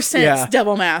makes more sense, Yeah.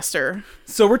 Devil Master.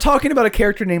 So we're talking about a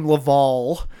character named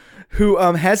Laval, who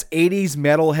has 80s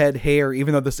metalhead hair,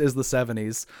 even though this is the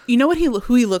 70s. You know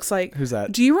who he looks like? Who's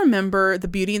that? Do you remember the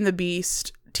Beauty and the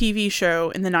Beast TV show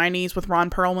in the 90s with Ron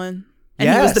Perlman? And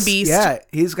Yes, he was the Beast. Yeah,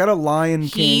 he's got a Lion He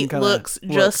King kind of looks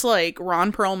just like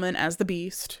Ron Perlman as the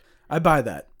Beast. I buy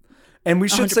that. And we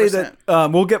should say 100%.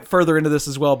 that we'll get further into this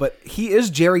as well, but he is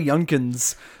Jerry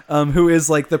Yunkins, who is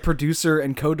like the producer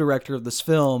and co-director of this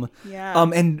film. Yeah.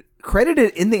 And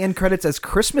credited in the end credits as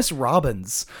Christmas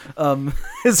Robbins,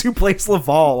 is who plays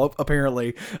Laval,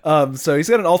 apparently. So he's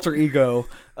got an alter ego.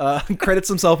 Credits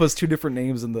himself as two different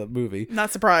names in the movie.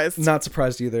 Not surprised. Not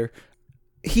surprised either.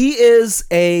 He is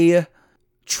a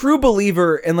true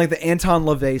believer in like the Anton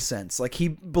LaVey sense. Like he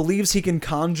believes he can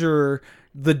conjure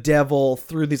the devil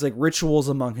through these like rituals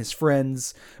among his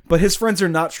friends, but his friends are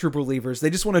not true believers. They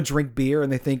just want to drink beer,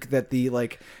 and they think that the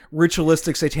like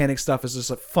ritualistic satanic stuff is just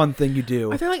a fun thing you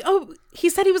do. Or they're like, oh, he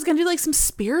said he was gonna do like some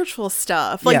spiritual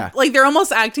stuff. Like, Yeah. like they're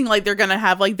almost acting like they're gonna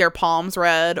have like their palms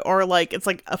read, or like it's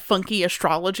like a funky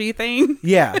astrology thing.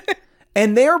 Yeah.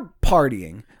 And they're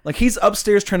partying. Like he's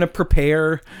upstairs trying to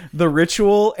prepare the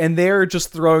ritual, and they're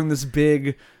just throwing this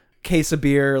big case of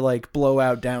beer like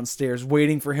blowout downstairs,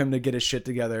 waiting for him to get his shit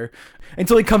together,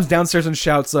 until he comes downstairs and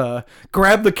shouts,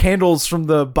 grab the candles from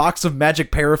the box of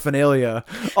magic paraphernalia.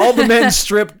 All the men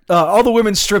all the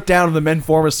women strip down, and the men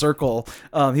form a circle.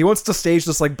 He wants to stage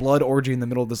this like blood orgy in the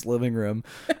middle of this living room.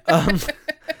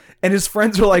 And his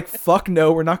friends are like, fuck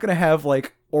no, we're not gonna have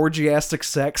like orgiastic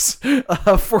sex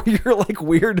for your like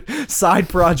weird side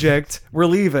project. We're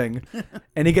leaving.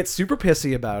 And he gets super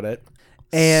pissy about it.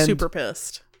 And Super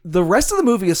pissed. the rest of the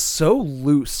movie is so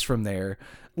loose from there.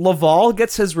 Laval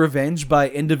gets his revenge by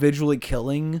individually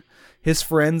killing his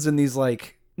friends in these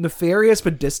like nefarious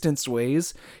but distanced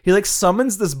ways. He like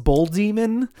summons this bull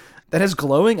demon that has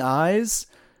glowing eyes.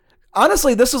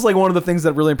 Honestly, this is like one of the things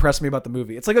that really impressed me about the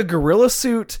movie. It's like a gorilla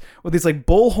suit with these like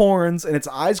bull horns, and its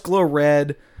eyes glow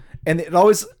red, and it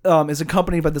always is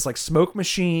accompanied by this like smoke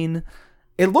machine.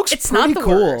 It looks It's pretty not the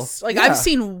cool. worst. Like Yeah. I've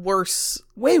seen worse.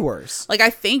 Way worse. Like I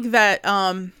think that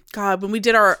God, when we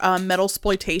did our metal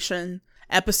exploitation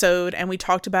episode and we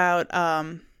talked about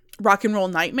Rock and Roll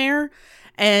Nightmare,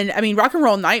 and I mean Rock and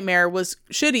Roll Nightmare was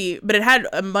shitty, but it had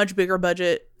a much bigger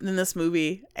budget than this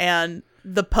movie, and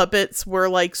the puppets were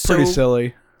like so Pretty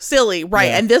silly. right?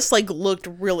 Yeah. And this like looked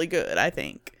really good, I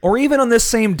think. Or even on this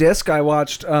same disc, I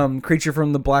watched Creature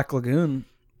from the Black Lagoon.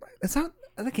 Is that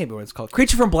That can't be what it's called.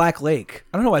 Creature from Black Lake.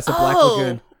 I don't know why I said Black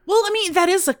Lagoon. Well, I mean, that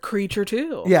is a creature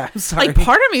too. Yeah, I'm sorry. Like,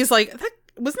 part of me is like,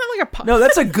 wasn't that like a No,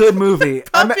 that's a good movie.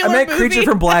 I meant movie? Creature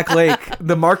from Black Lake.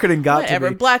 The marketing got Whatever.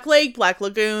 to me. Black Lake, Black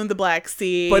Lagoon, the Black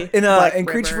Sea. But in Black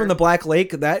Creature River. from the Black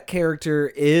Lake, that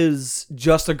character is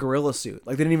just a gorilla suit.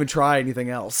 Like, they didn't even try anything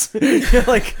else.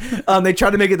 Like, they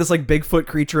tried to make it this like Bigfoot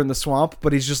creature in the swamp,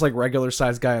 but he's just like regular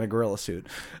sized guy in a gorilla suit.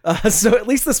 So at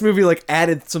least this movie like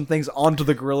added some things onto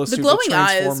the gorilla suit the glowing to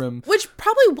eyes, transform him. which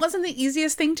probably wasn't the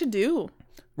easiest thing to do.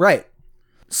 Right.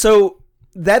 So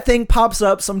that thing pops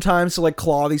up sometimes to like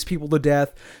claw these people to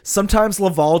death. Sometimes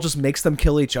Laval just makes them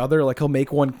kill each other. Like he'll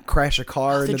make one crash a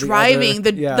car The into driving,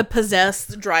 the other. the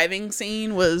possessed driving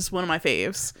scene was one of my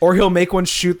faves. Or he'll make one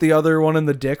shoot the other one in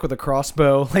the dick with a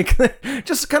crossbow. Like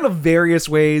just kind of various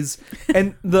ways.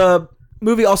 And the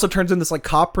movie also turns into this like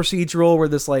cop procedural where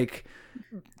this like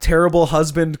terrible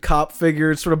husband cop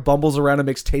figure sort of bumbles around and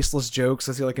makes tasteless jokes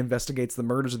as he like investigates the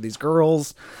murders of these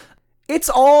girls. It's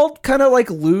all kind of like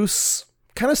loose,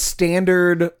 kind of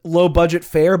standard low budget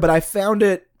fare, but I found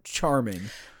it charming.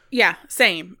 Yeah,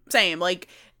 same. Like,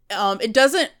 it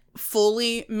doesn't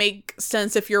fully make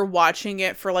sense if you're watching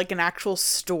it for like an actual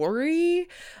story,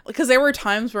 because there were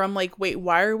times where I'm like, wait,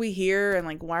 why are we here? And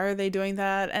like, why are they doing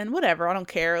that? And whatever, I don't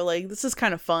care. Like, this is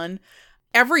kind of fun.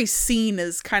 Every scene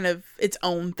is kind of its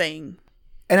own thing.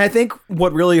 And I think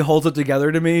what really holds it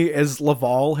together to me is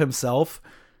Laval himself.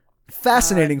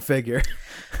 Fascinating figure.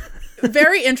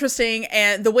 Very interesting,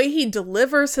 and the way he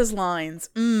delivers his lines,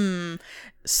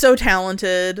 so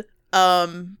talented.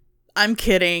 I'm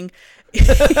kidding.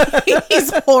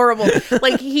 He's horrible.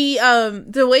 Like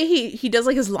the way he does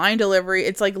like his line delivery,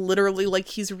 it's like literally like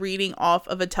he's reading off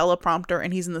of a teleprompter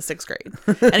and he's in the 6th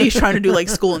grade and he's trying to do like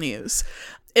school news.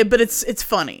 But it's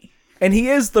funny. And he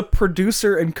is the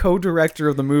producer and co-director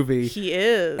of the movie. He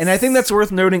is. And I think that's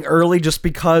worth noting early just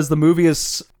because the movie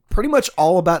is pretty much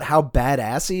all about how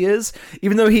badass he is.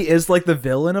 Even though he is like the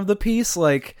villain of the piece,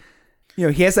 like, you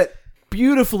know, he has that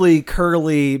beautifully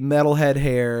curly metalhead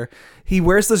hair. He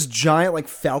wears this giant like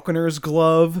falconer's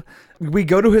glove. We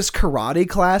go to his karate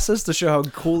classes to show how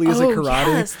cool he is at karate.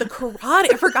 Yes, the karate. I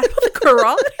forgot about the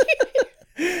karate.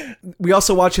 We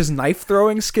also watch his knife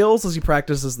throwing skills as he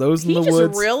practices those in the woods. He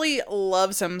just really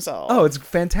loves himself. Oh, it's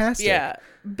fantastic. Yeah.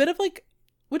 Bit of like,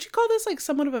 would you call this like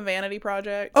somewhat of a vanity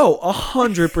project? Oh,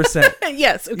 100%.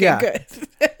 Yes. Okay, Yeah. good.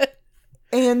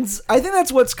 And I think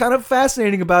that's what's kind of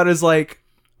fascinating about it is like,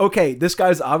 okay, this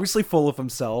guy's obviously full of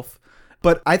himself,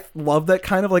 but I love that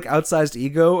kind of like outsized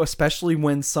ego, especially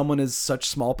when someone is such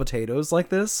small potatoes like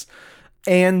this.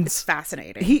 And It's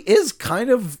fascinating. he is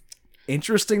kind of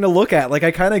interesting to look at. Like,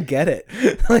 I kind of get it.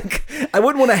 Like, I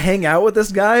wouldn't want to hang out with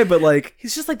this guy, but like,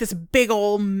 He's just like this big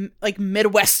old like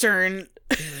Midwestern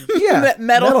yeah,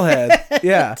 metalhead.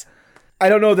 Yeah. I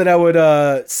don't know that I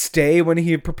would stay when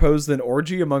he proposed an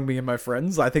orgy among me and my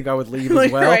friends. I think I would leave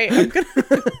as well. Right. I'm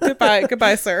gonna...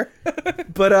 Goodbye, sir.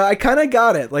 But I kind of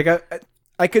got it. Like,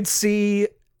 I could see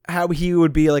how he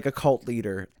would be like a cult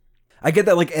leader. I get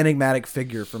that like enigmatic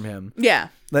figure from him. Yeah.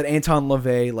 That Anton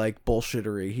LaVey like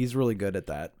bullshittery. He's really good at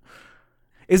that.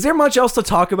 Is there much else to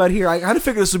talk about here? I kind of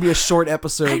figured this would be a short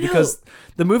episode because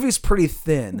the movie's pretty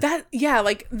thin.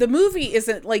 Like the movie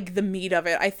isn't like the meat of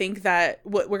it. I think that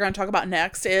what we're going to talk about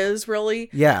next is really.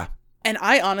 Yeah. And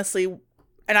I honestly,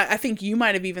 and I think you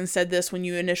might have even said this when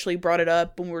you initially brought it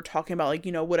up when we were talking about like,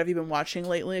 you know, what have you been watching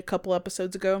lately a couple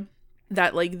episodes ago,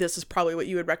 that like this is probably what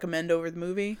you would recommend over the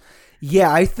movie.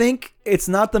 Yeah, I think it's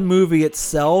not the movie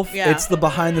itself. Yeah. It's the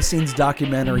behind the scenes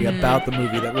documentary about the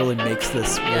movie that really makes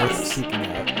this worth seeking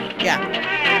out.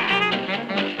 Yeah.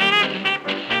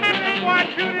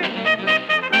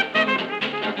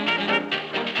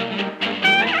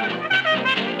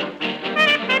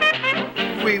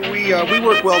 We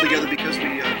work well together because we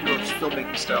do a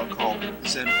filmmaking style called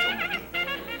Zen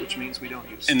filmmaking, which means we don't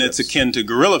use scripts. And it's akin to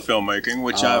guerrilla filmmaking,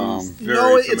 which I'm very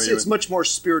No, familiar it's with. much more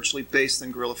spiritually based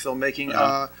than guerrilla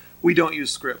filmmaking. We don't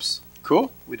use scripts.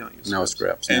 Cool. We don't use No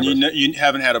scripts. And never. you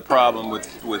haven't had a problem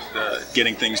with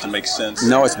getting things to make sense?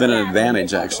 No, it's been an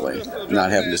advantage, actually,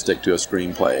 not having to stick to a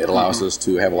screenplay. It allows us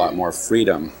to have a lot more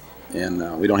freedom,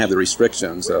 and we don't have the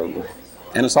restrictions. And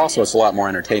it's a lot more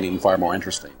entertaining, far more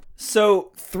interesting.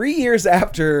 So 3 years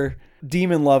after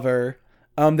Demon Lover,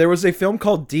 there was a film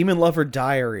called Demon Lover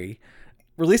Diary,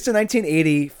 released in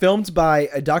 1980, filmed by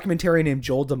a documentarian named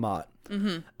Joel DeMott.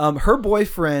 Mm-hmm. Her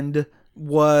boyfriend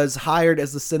was hired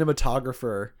as the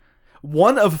cinematographer,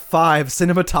 one of 5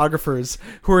 cinematographers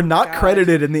who are not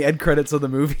credited in the end credits of the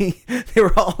movie. They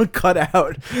were all cut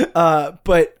out.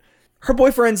 But her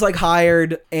boyfriend's like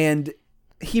hired, and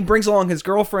he brings along his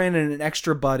girlfriend and an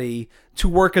extra buddy to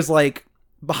work as like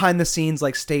behind the scenes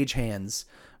like stagehands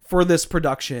for this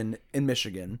production in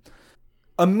Michigan.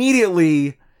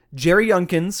 Immediately, Jerry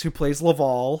Yunkins, who plays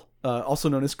Laval, also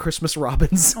known as Christmas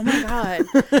Robbins. Oh my God.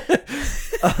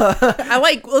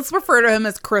 Let's refer to him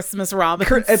as Christmas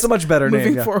Robbins. It's a much better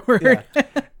name. Moving forward. Yeah.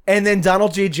 And then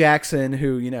Donald J. Jackson,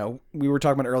 who, we were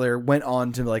talking about earlier, went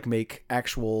on to like make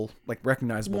actual like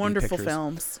recognizable wonderful pictures.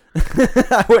 films.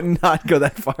 I would not go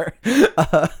that far.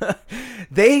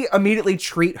 They immediately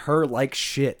treat her like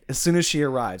shit as soon as she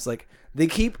arrives. Like, they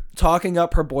keep talking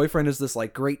up her boyfriend as this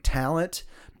like great talent,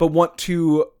 but want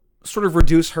to sort of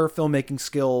reduce her filmmaking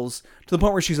skills to the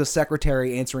point where she's a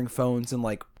secretary answering phones and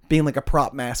like being like a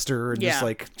prop master and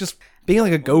just being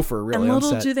like a gopher, really. And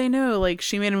little do they know, like,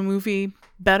 she made a movie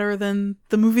better than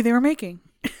the movie they were making.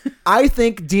 I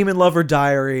think Demon Lover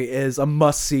Diary is a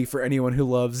must-see for anyone who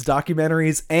loves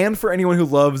documentaries and for anyone who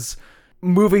loves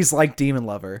movies like Demon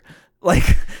Lover.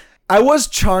 Like, I was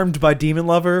charmed by Demon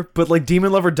Lover, but like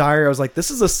Demon Lover Diary, I was like, this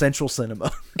is essential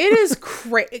cinema. It is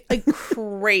crazy.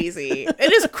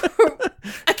 It is.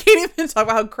 I can't even talk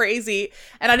about how crazy.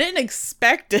 And I didn't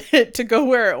expect it to go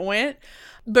where it went.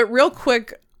 But real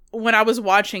quick, when I was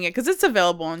watching it, because it's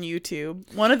available on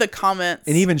YouTube, one of the comments,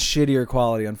 and even shittier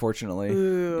quality, unfortunately,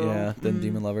 than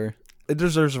Demon Lover. It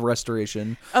deserves a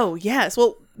restoration. Oh yes,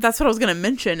 well, that's what I was going to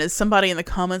mention. Is somebody in the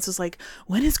comments was like,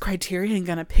 "When is Criterion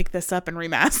going to pick this up and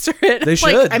remaster it?" They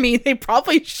should. I mean, they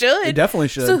probably should. They definitely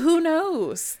should. So who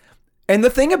knows? And the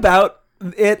thing about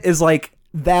it is like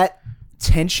that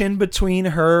tension between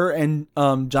her and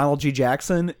Donald G.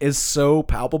 Jackson is so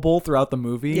palpable throughout the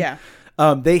movie. Yeah.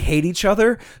 They hate each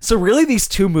other. So really these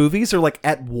two movies are like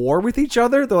at war with each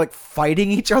other. They're like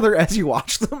fighting each other as you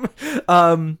watch them.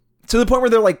 To the point where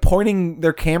they're like pointing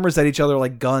their cameras at each other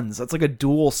like guns. That's like a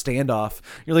dual standoff.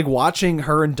 You're like watching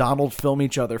her and Donald film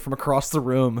each other from across the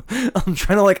room.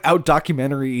 Trying to like out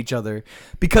documentary each other.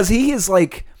 Because he is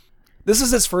like, this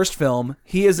is his first film.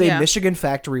 He is a Michigan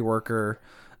factory worker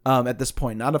at this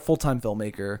point, not a full-time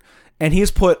filmmaker. And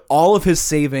he's put all of his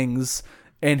savings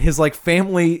and his like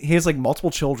family, he has like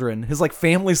multiple children, his like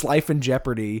family's life in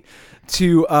jeopardy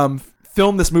to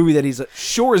film this movie that he's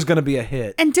sure is going to be a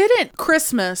hit. And didn't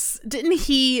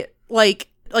he like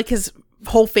his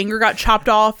whole finger got chopped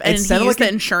off and he used like the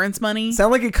insurance money?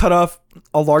 Sound like he cut off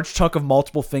a large chunk of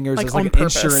multiple fingers as like an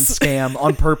insurance scam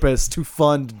on purpose to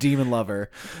fund Demon Lover.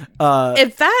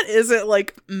 If that isn't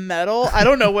like metal, I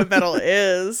don't know what metal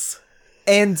is.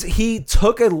 And he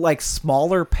took a like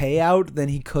smaller payout than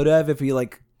he could have if he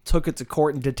like took it to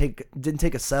court and didn't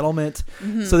take a settlement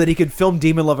so that he could film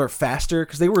Demon Lover faster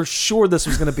because they were sure this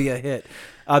was going to be a hit.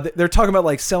 They're talking about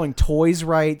like selling toys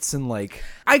rights and like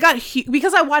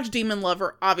because I watched Demon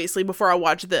Lover obviously before I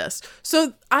watched this,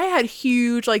 so I had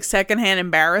huge like secondhand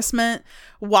embarrassment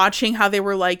watching how they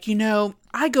were like,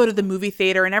 I go to the movie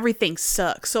theater and everything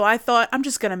sucks, so I thought I'm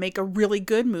just gonna make a really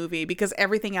good movie because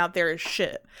everything out there is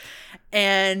shit.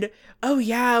 And oh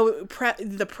yeah,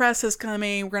 the press is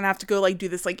coming. We're gonna have to go like do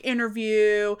this like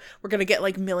interview. We're gonna get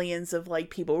like millions of like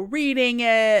people reading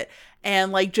it,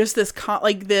 and like just this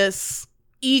this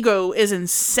ego is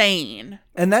insane.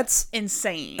 And that's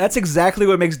insane. That's exactly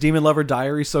what makes Demon Lover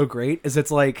Diary so great. Is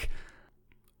it's like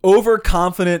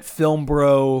overconfident film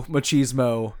bro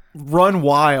machismo run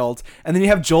wild, and then you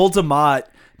have Joel DeMott,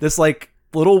 this like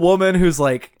little woman who's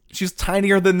like she's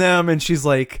tinier than them, and she's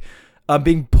like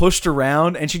being pushed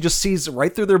around, and she just sees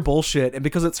right through their bullshit, and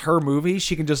because it's her movie,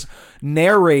 she can just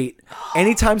narrate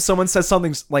anytime someone says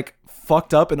something's like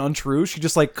fucked up and untrue, she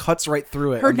just like cuts right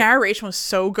through it. Her narration was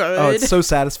so good. Oh, it's so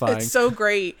satisfying. It's so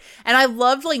great. And I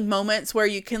loved like moments where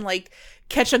you can like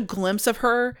catch a glimpse of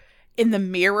her in the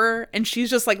mirror and she's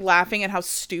just like laughing at how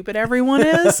stupid everyone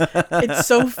is. It's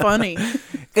so funny.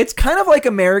 It's kind of like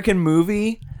American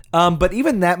Movie, but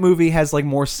even that movie has like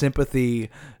more sympathy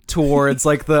towards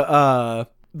like the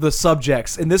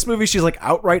subjects. In this movie, she's like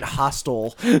outright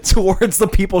hostile towards the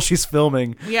people she's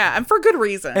filming. Yeah, and for good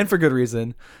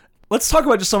reason. Let's talk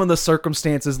about just some of the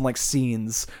circumstances and like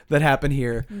scenes that happen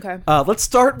here. Okay. Let's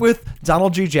start with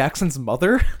Donald G. Jackson's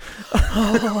mother.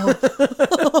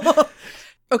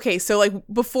 Okay, so like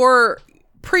before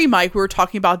pre-mic, we were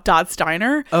talking about Dot's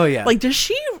Diner. Oh yeah. Like, does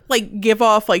she like give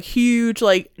off like huge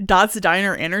like Dot's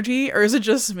Diner energy, or is it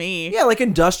just me? Yeah, like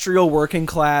industrial working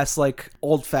class, like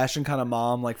old fashioned kind of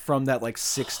mom, like from that like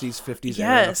 60s, 50s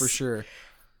era for sure.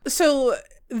 So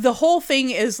the whole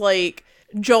thing is like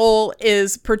Joel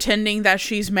is pretending that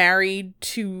she's married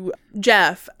to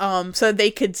Jeff so they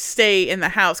could stay in the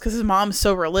house because his mom's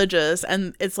so religious,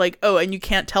 and it's like, oh, and you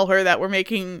can't tell her that we're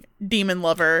making Demon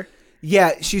Lover.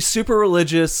 Yeah, she's super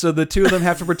religious, so the two of them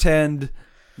have to pretend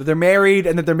that they're married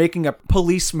and that they're making a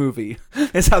police movie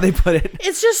is how they put it.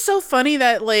 It's just so funny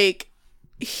that like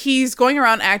he's going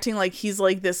around acting like he's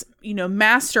like this, you know,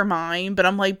 mastermind, but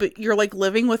I'm like, but you're like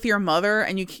living with your mother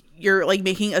and you're like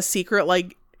making a secret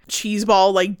like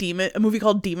cheeseball like a movie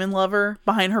called Demon Lover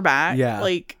behind her back. Yeah.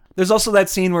 Like there's also that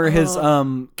scene where his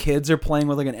kids are playing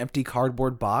with like an empty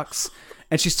cardboard box,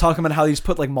 and she's talking about how he's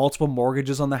put like multiple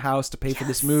mortgages on the house to pay for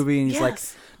this movie, and he's like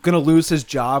gonna lose his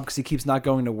job because he keeps not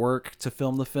going to work to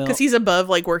film the film because he's above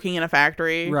like working in a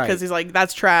factory, right? Because he's like,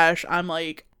 that's trash. I'm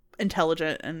like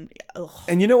intelligent and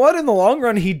you know what, in the long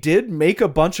run he did make a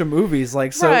bunch of movies,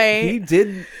 like, so he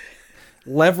did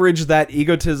leverage that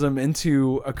egotism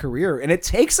into a career, and it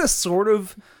takes a sort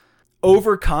of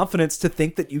overconfidence to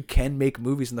think that you can make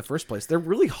movies in the first place. They're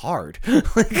really hard.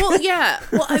 Well, yeah,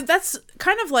 well, that's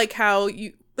kind of like how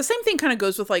the same thing kind of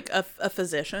goes with like a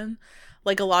physician.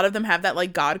 Like a lot of them have that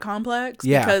like God complex,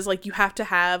 because like you have to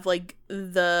have like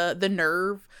the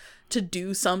nerve to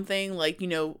do something, like, you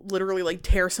know, literally like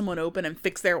tear someone open and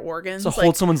fix their organs. So like,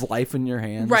 hold someone's life in your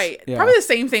hands. Right. Yeah. Probably the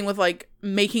same thing with like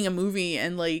making a movie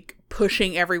and like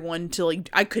pushing everyone to like,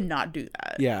 I could not do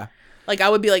that. Yeah. Like I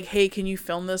would be like, hey, can you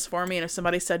film this for me? And if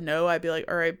somebody said no, I'd be like,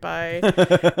 all right, bye.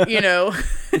 You know?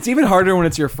 It's even harder when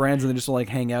it's your friends and they just like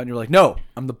hang out and you're like, no,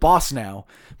 I'm the boss now.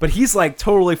 But he's like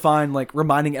totally fine, like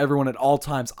reminding everyone at all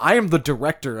times, I am the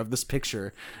director of this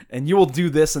picture and you will do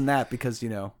this and that because, you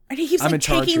know, and he keeps I'm like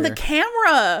taking the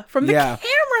camera from the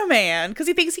cameraman because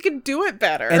he thinks he can do it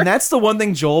better. And that's the one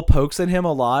thing Joel pokes at him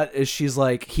a lot, is she's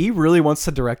like, he really wants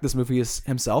to direct this movie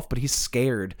himself, but he's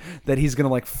scared that he's gonna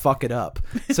like fuck it up.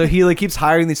 So he like keeps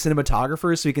hiring these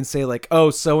cinematographers so he can say like,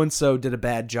 oh, so and so did a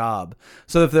bad job.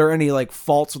 So if there are any like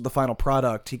faults with the final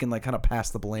product, he can like kind of pass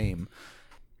the blame.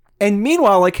 And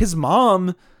meanwhile, like his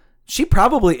mom, she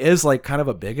probably is like kind of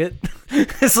a bigot.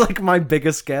 It's like my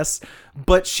biggest guess,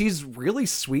 but she's really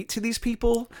sweet to these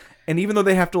people. And even though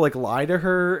they have to like lie to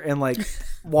her and like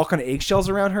walk on eggshells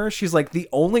around her, she's like the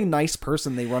only nice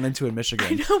person they run into in Michigan.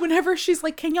 I know, whenever she's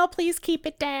like, can y'all please keep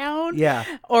it down? Yeah.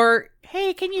 Or,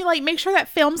 hey, can you like make sure that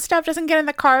film stuff doesn't get in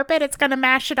the carpet? It's going to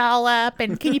mash it all up.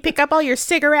 And can you pick up all your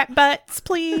cigarette butts,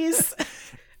 please?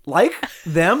 Like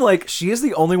them, like she is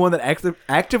the only one that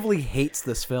actively hates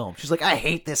this film. She's like, I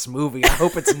hate this movie. I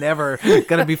hope it's never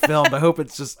gonna be filmed. I hope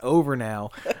it's just over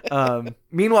now.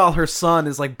 Meanwhile, her son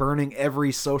is like burning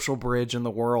every social bridge in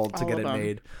the world to get it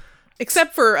made.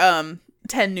 Except for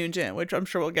Ted Nugent, which I'm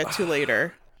sure we'll get to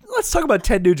later. Let's talk about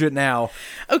Ted Nugent now.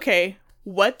 Okay,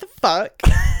 what the fuck?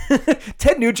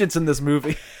 Ted Nugent's in this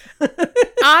movie.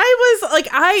 I was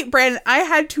like, Brandon, I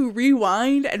had to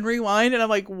rewind, and I'm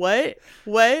like, what?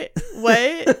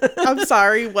 I'm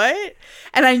sorry, what?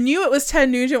 And I knew it was Ted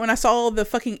Nugent when I saw all the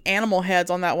fucking animal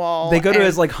heads on that wall. They go to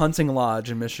his like hunting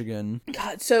lodge in Michigan.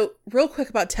 God, so real quick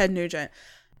about Ted Nugent.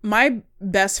 My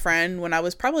best friend, when I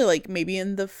was probably like maybe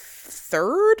in the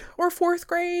 3rd or 4th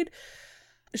grade,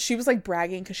 she was like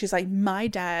bragging because she's like, my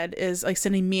dad is like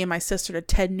sending me and my sister to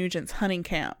Ted Nugent's hunting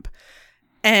camp.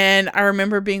 And I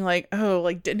remember being like, oh,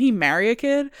 like, didn't he marry a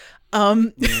kid?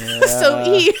 So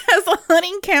he has a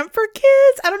hunting camp for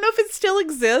kids. I don't know if it still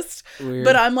exists. Weird.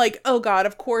 But I'm like, oh God,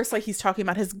 of course, like he's talking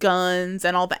about his guns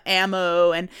and all the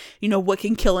ammo and, you know, what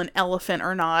can kill an elephant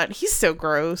or not. He's so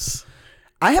gross.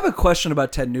 I have a question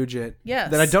about Ted Nugent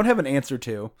that I don't have an answer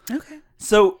to. Okay.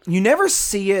 So you never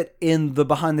see it in the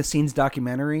behind the scenes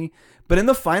documentary, but in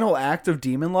the final act of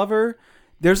Demon Lover,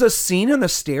 there's a scene on the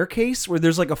staircase where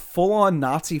there's like a full-on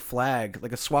Nazi flag,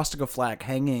 like a swastika flag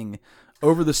hanging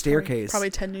over the staircase. Probably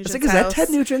Ted Nugent's house. Is that Ted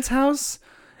Nugent's house?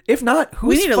 If not,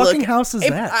 whose fucking house is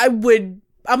that?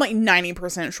 I'm like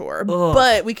 90% sure,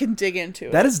 but we can dig into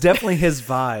it. That is definitely his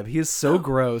vibe. He is so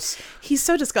gross. He's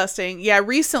so disgusting. Yeah,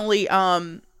 recently,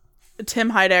 Tim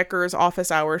Heidecker's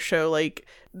Office Hours show, like,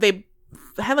 they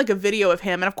had like a video of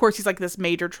him, and of course he's like this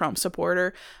major Trump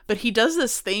supporter, but he does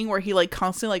this thing where he like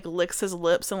constantly like licks his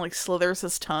lips and like slithers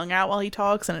his tongue out while he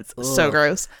talks, and it's so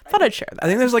gross. Thought I'd share that. I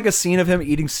think there's like a scene of him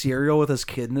eating cereal with his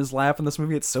kid in his lap in this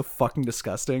movie. It's so fucking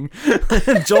disgusting.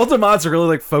 Joel DeMont's really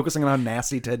like focusing on how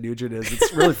nasty Ted Nugent is.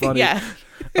 It's really funny. Yeah.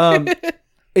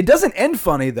 It doesn't end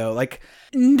funny though. Like,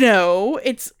 no,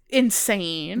 it's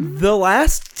insane. The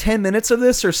last 10 minutes of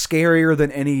this are scarier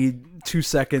than any 2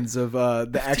 seconds of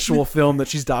the actual film that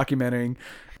she's documenting.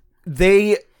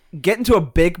 They get into a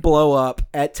big blow up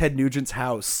at Ted Nugent's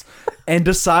house and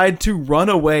decide to run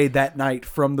away that night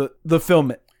from the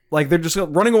film. Like, they're just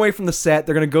running away from the set.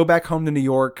 They're going to go back home to New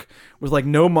York with like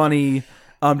no money.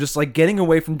 Just like getting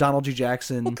away from Donald G.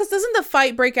 Jackson. Well, because doesn't the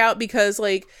fight break out because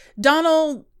like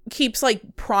Donald keeps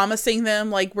like promising them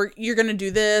like you're gonna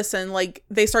do this, and like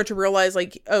they start to realize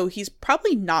like, oh, he's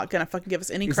probably not gonna fucking give us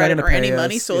any credit or any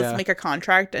money, so let's make a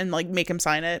contract and like make him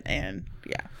sign it. And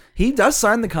he does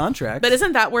sign the contract. But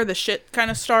isn't that where the shit kind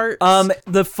of starts?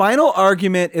 The final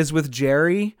argument is with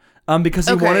Jerry, because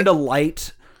he wanted to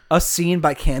light a scene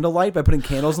by candlelight by putting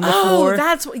candles on the floor. Oh,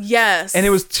 that's yes. And it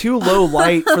was too low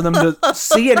light for them to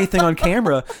see anything on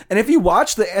camera. And if you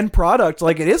watch the end product,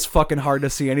 like, it is fucking hard to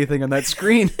see anything on that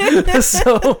screen.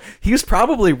 So he was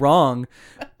probably wrong.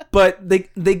 But they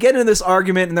get into this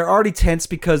argument, and they're already tense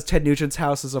because Ted Nugent's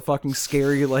house is a fucking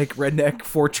scary, like, redneck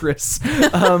fortress.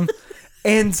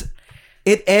 And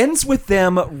it ends with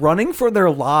them running for their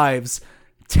lives,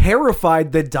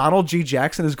 terrified that Donald G.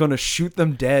 Jackson is going to shoot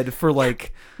them dead for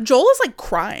like... Joel is like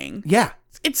crying. Yeah.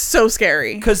 It's so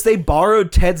scary. Because they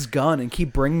borrowed Ted's gun and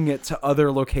keep bringing it to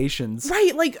other locations.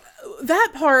 Right. Like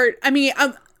that part, I mean,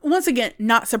 I'm once again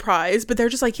not surprised, but they're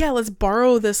just like, yeah, let's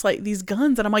borrow this, like these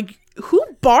guns. And I'm like, who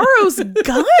borrows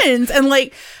guns? And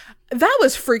like, that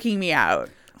was freaking me out.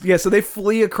 Yeah. So they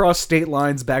flee across state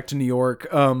lines back to New York,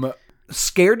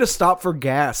 scared to stop for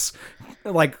gas,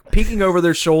 like peeking over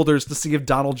their shoulders to see if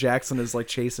Donald Jackson is like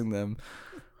chasing them.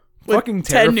 With fucking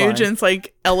terrifying. Ted Nugent's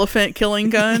like elephant killing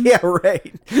gun. Yeah,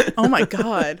 right. Oh my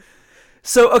God.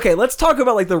 So, okay, let's talk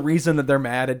about like the reason that they're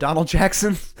mad at Donald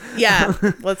Jackson. Yeah,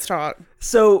 let's talk.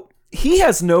 So he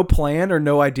has no plan or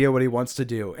no idea what he wants to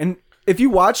do. And if you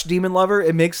watch Demon Lover,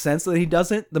 it makes sense that he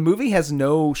doesn't. The movie has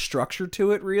no structure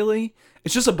to it, really.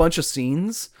 It's just a bunch of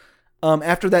scenes.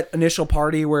 After that initial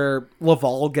party where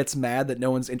Laval gets mad that no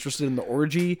one's interested in the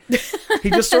orgy, he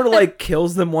just sort of like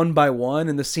kills them one by one,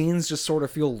 and the scenes just sort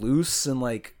of feel loose and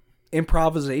like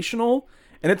improvisational.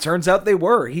 And it turns out they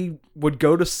were. He would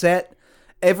go to set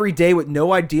every day with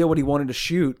no idea what he wanted to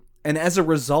shoot, and as a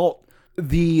result,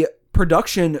 the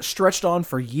production stretched on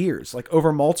for years, like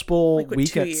over multiple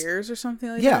weekends. 2 years or something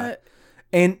like that.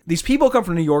 And these people come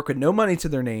from New York with no money to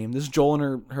their name. This is Joel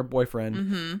and her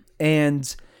boyfriend,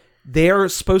 and they're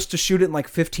supposed to shoot it in like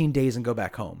 15 days and go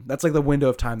back home. That's like the window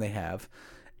of time they have.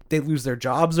 They lose their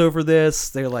jobs over this.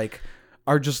 They're like,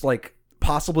 are just like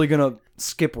possibly gonna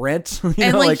skip rent.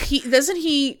 And like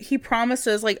he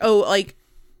promises like, oh, like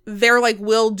they're like,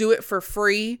 we'll do it for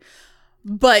free,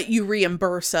 but you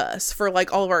reimburse us for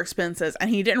like all of our expenses.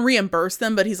 And he didn't reimburse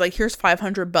them, but he's like, here's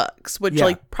 $500, which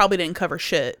like probably didn't cover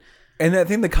shit. And I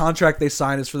think the contract they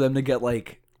signed is for them to get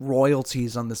like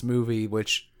royalties on this movie,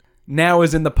 which now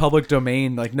is in the public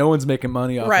domain. Like no one's making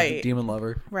money off of Demon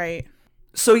Lover. Right.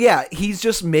 So yeah, he's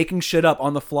just making shit up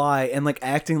on the fly and like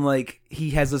acting like he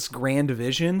has this grand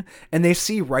vision, and they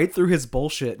see right through his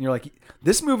bullshit, and you're like,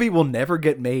 this movie will never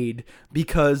get made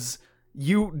because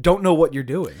you don't know what you're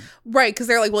doing. Right, because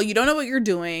they're like, well, you don't know what you're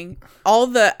doing. All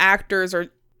the actors are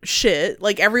shit.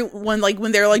 Like everyone, like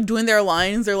when they're like doing their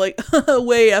lines, they're like,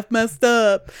 wait, I've messed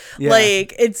up. Yeah.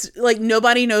 Like it's like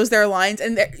nobody knows their lines,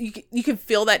 and you can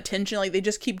feel that tension. Like they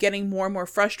just keep getting more and more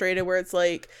frustrated, where it's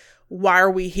like, why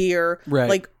are we here? Right.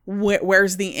 Like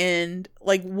where's the end?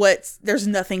 Like there's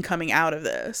nothing coming out of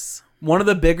this. One of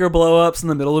the bigger blow-ups in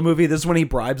the middle of the movie, this is when he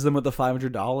bribes them with the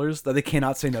 $500 that they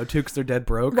cannot say no to because they're dead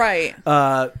broke. Right.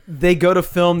 They go to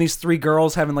film these three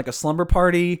girls having like a slumber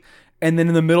party, and then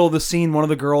in the middle of the scene, one of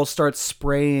the girls starts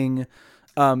spraying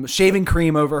shaving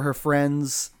cream over her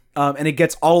friends, and it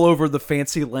gets all over the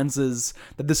fancy lenses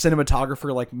that the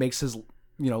cinematographer like makes his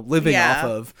living off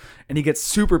of, and he gets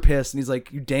super pissed, and he's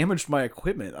like, you damaged my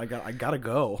equipment. I gotta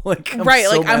go. Like,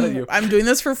 I'm doing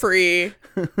this for free.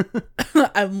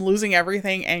 I'm losing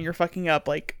everything, and you're fucking up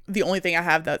like the only thing I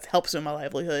have that helps in my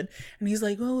livelihood. And he's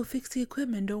like, oh, fix the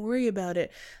equipment, don't worry about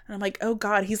it. And I'm like, oh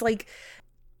God. He's like,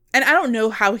 and I don't know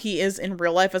how he is in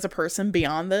real life as a person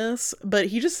beyond this, but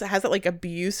he just has that like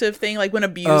abusive thing. Like when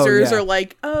abusers are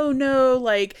like, oh no,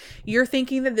 like you're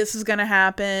thinking that this is going to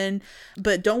happen,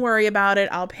 but don't worry about it.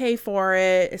 I'll pay for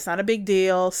it. It's not a big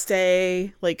deal.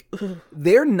 Stay. Like, ugh.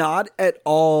 They're not at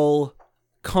all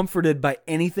comforted by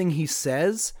anything he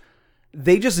says.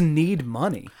 They just need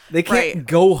money. They can't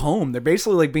go home. They're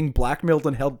basically like being blackmailed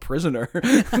and held prisoner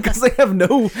because they have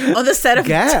no on the set of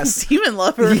gas. Demon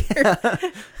Lover.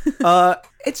 Yeah.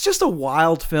 It's just a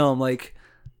wild film. Like,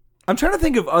 I'm trying to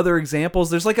think of other examples.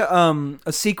 There's like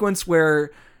a sequence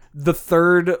where the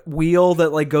third wheel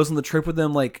that like goes on the trip with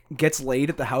them like gets laid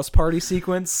at the house party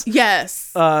sequence.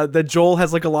 Yes. That Joel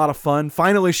has like a lot of fun.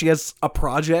 Finally, she has a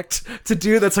project to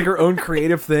do that's like her own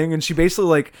creative thing, and she basically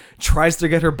like tries to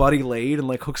get her buddy laid and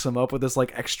like hooks him up with this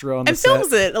like extra on the set. And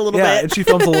films it a little bit. Yeah, and she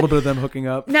films a little bit of them hooking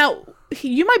up. Now,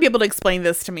 you might be able to explain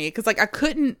this to me because like I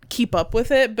couldn't keep up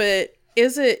with it, but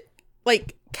is it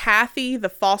like Kathy, the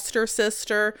foster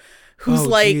sister, who's Oh,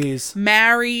 like geez.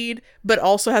 married but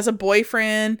also has a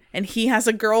boyfriend, and he has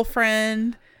a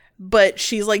girlfriend, but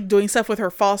she's like doing stuff with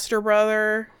her foster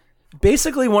brother.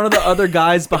 Basically, one of the other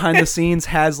guys behind the scenes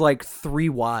has like 3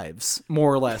 wives,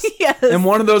 more or less. Yes. And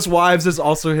one of those wives is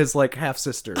also his like half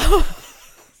sister.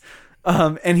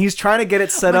 And he's trying to get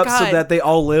it set Oh my up so God. that they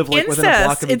all live like within a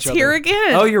block Incest. of each It's other. here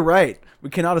again. Oh, you're right. We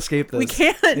cannot escape this. We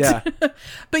can't. Yeah.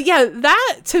 But yeah,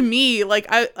 that to me,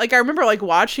 I remember like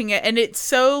watching it, and it's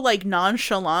so like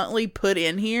nonchalantly put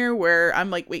in here where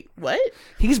I'm like, wait, what?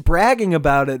 He's bragging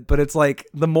about it, but it's like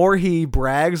the more he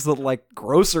brags, the like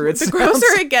grosser it sounds. The grosser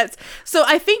it gets. So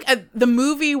I think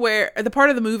the part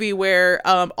of the movie where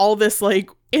all this like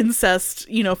incest,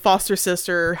 foster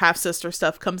sister, half sister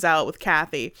stuff comes out with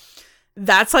Kathy,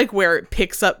 that's like where it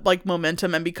picks up like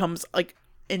momentum and becomes like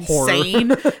insane.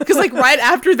 Because like right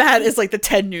after that is like the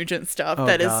Ted Nugent stuff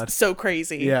that God. is so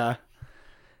crazy. Yeah.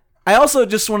 I also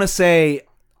just want to say,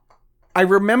 I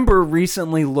remember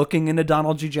recently looking into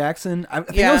Donald G. Jackson. I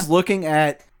think I was looking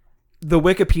at the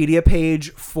Wikipedia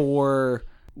page for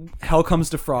Hell Comes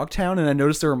to Frogtown, and I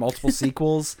noticed there were multiple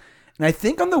sequels. And I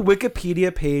think on the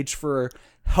Wikipedia page for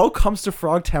Hell Comes to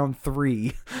Frogtown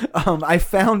 3, I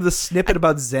found the snippet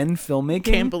about Zen filmmaking.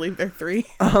 Can't believe they're 3.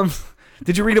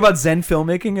 Did you read about Zen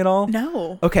filmmaking at all?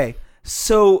 No. Okay,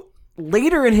 so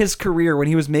later in his career, when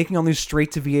he was making all these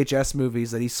straight to VHS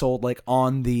movies that he sold like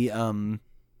on the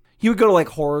he would go to like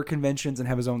horror conventions and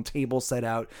have his own table set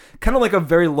out, kind of like a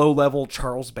very low level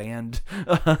Charles Band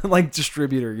like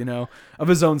distributor, of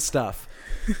his own stuff.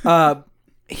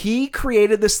 He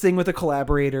created this thing with a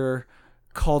collaborator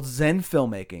called Zen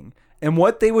Filmmaking, and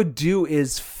what they would do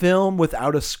is film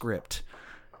without a script.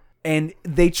 And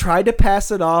they tried to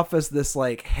pass it off as this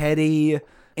like heady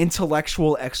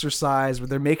intellectual exercise where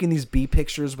they're making these B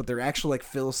pictures, but they're actually like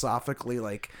philosophically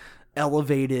like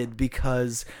elevated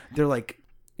because they're like,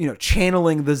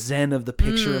 channeling the Zen of the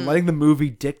picture and letting the movie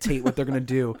dictate what they're going to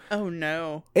do. Oh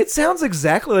no. It sounds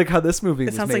exactly like how this movie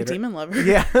was It sounds made. like Demon Lover.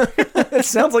 Yeah. It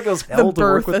sounds like it was hell The to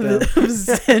work birth with them. of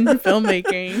Zen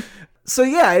filmmaking. So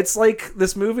yeah, it's like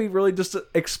this movie really just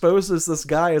exposes this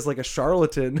guy as like a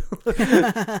charlatan.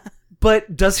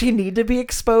 But does he need to be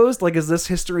exposed? Like, is this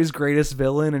history's greatest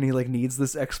villain and he like needs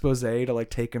this expose to like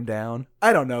take him down?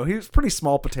 I don't know. He was pretty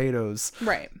small potatoes.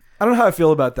 Right. I don't know how I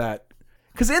feel about that.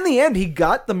 Because in the end, he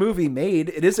got the movie made.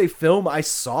 It is a film I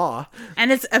saw.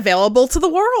 And it's available to the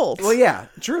world. Well, yeah,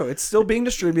 true. It's still being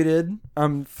distributed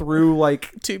through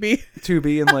like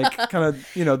Tubi and like kind of,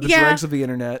 the dregs of the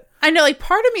internet. I know, like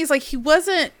part of me is like he was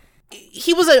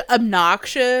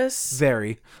obnoxious.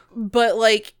 Very. But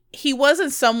like he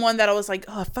wasn't someone that I was like,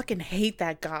 oh, I fucking hate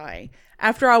that guy.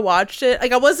 After I watched it,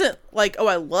 like I wasn't like, oh,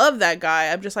 I love that guy.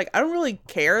 I'm just like, I don't really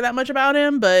care that much about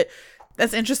him, but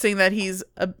that's interesting that he's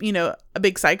a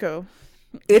big psycho.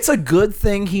 It's a good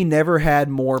thing he never had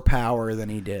more power than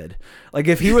he did. Like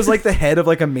if he was like the head of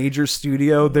like a major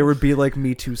studio, there would be like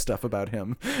Me Too stuff about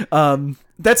him.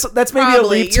 That's maybe Probably, a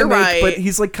leap to you're make, right. but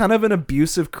he's like kind of an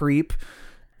abusive creep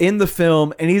in the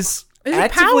film, and he's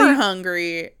power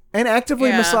hungry and actively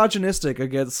Yeah. misogynistic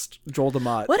against Joel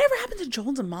DeMott. Whatever happened to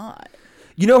Joel DeMott?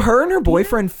 Her and her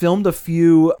boyfriend filmed a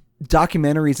few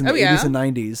documentaries in the 80s yeah? and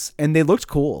 90s, and they looked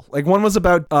cool. Like one was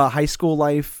about high school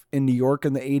life in New York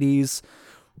in the 80s.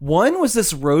 One was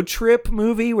this road trip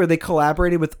movie where they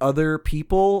collaborated with other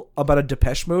people about a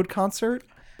Depeche Mode concert.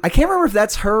 I can't remember if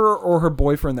that's her or her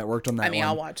boyfriend that worked on that one.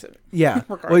 I'll watch it. Yeah.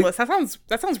 Regardless, that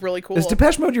sounds really cool. Is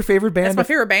Depeche Mode your favorite band? That's my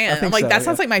favorite band. think I'm like, so, that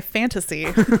sounds yeah. like my fantasy.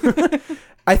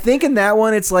 I think in that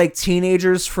one, it's like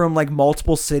teenagers from like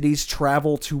multiple cities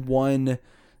travel to one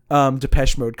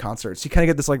Depeche Mode concert. So you kind of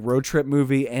get this like road trip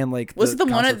movie and like Was it the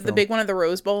one concert at the film. big one at the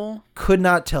Rose Bowl? Could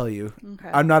not tell you. Okay.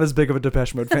 I'm not as big of a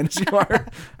Depeche Mode fan as you are.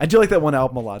 I do like that one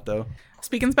album a lot though.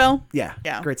 Speak and Spell? Yeah.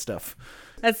 Yeah. Great stuff.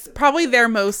 That's probably their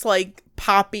most like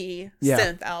poppy Yeah.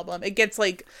 synth album. It gets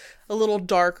like a little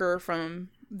darker from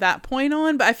that point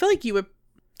on, but I feel like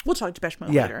we'll talk Depeche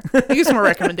Mode Yeah. later. I'll give you some more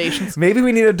recommendations. Maybe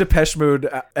we need a Depeche Mode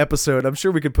episode. I'm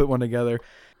sure we could put one together.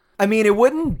 I mean, it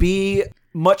wouldn't be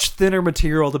much thinner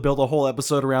material to build a whole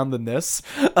episode around than this.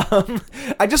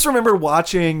 I just remember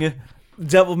watching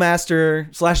Devil Master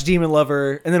 / Demon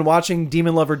Lover and then watching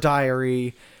Demon Lover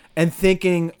Diary and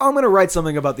thinking, oh, I'm going to write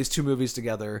something about these two movies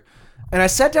together. And I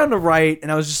sat down to write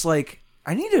and I was just like,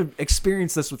 I need to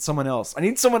experience this with someone else. I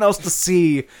need someone else to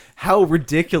see how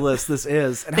ridiculous this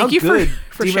is and Thank how you good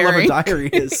for Demon sharing. Lover Diary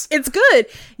is. It's good.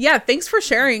 Yeah, thanks for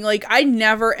sharing. Like I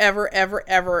never ever ever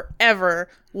ever ever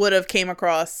would have came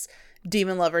across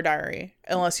Demon Lover Diary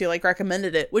unless you like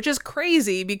recommended it, which is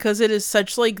crazy because it is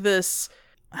such like this,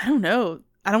 I don't know,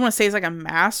 I don't want to say it's like a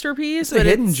masterpiece, It's a but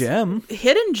hidden it's gem.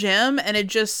 hidden gem, and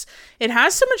it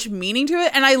has so much meaning to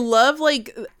it. And I love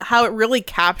like how it really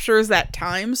captures that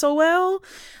time so well.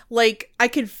 Like I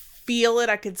could feel it,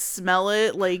 I could smell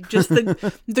it, like just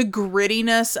the the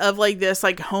grittiness of like this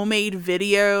like homemade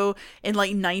video in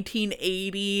like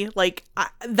 1980. Like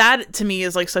that to me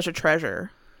is like such a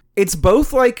treasure. It's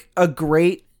both like a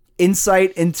great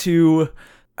insight into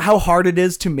how hard it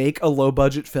is to make a low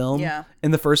budget film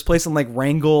in the first place, and like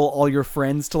wrangle all your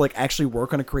friends to like actually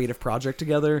work on a creative project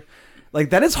together. Like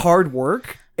that is hard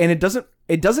work, and it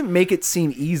doesn't make it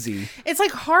seem easy. It's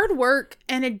like hard work,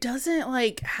 and it doesn't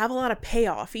like have a lot of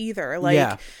payoff either.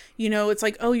 Like, you know, it's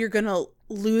like, oh, you're going to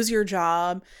lose your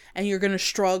job and you're going to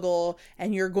struggle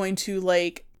and you're going to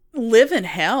like live in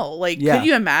hell. Like, could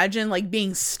you imagine like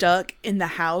being stuck in the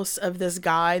house of this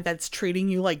guy that's treating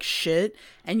you like shit,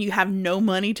 and you have no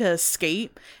money to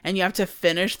escape, and you have to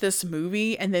finish this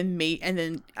movie, and then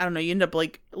I don't know, you end up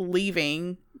like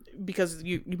leaving because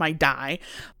you might die.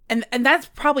 And that's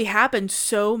probably happened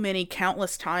so many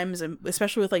countless times, and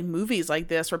especially with like movies like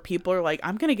this where people are like,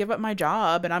 I'm going to give up my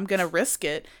job and I'm going to risk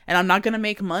it and I'm not going to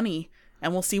make money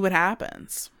and we'll see what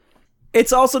happens.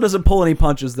 It also doesn't pull any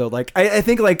punches though. Like I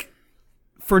think like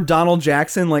for Donald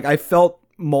Jackson, like I felt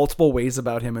multiple ways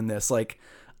about him in this. Like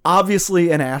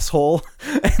obviously an asshole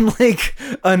and like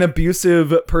an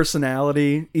abusive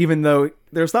personality, even though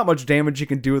there's not much damage he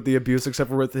can do with the abuse except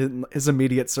for with his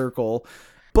immediate circle.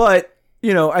 But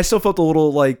you know, I still felt a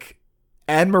little like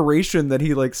admiration that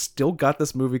he like still got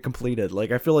this movie completed.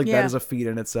 Like I feel like that is a feat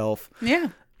in itself. Yeah.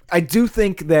 I do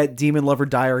think that Demon Lover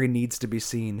Diary needs to be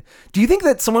seen. Do you think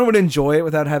that someone would enjoy it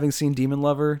without having seen Demon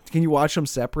Lover? Can you watch them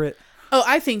separate? Oh,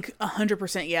 I think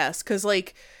 100% yes. Because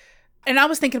like, and I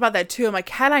was thinking about that too. I'm like,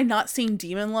 had I not seen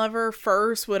Demon Lover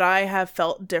first, would I have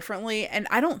felt differently? And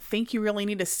I don't think you really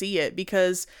need to see it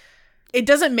because it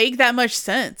doesn't make that much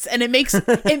sense. And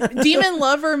Demon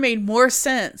Lover made more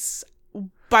sense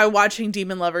by watching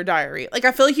Demon Lover Diary. Like,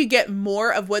 I feel like you get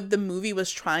more of what the movie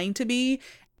was trying to be,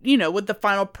 you know, what the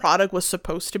final product was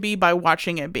supposed to be by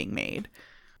watching it being made.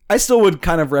 I still would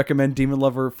kind of recommend Demon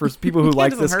Lover for people who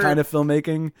like this kind of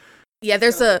filmmaking. Yeah,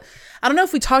 I don't know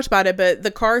if we talked about it, but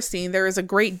the car scene, there is a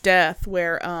great death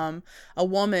where a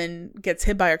woman gets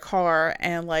hit by a car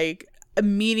and like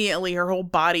immediately her whole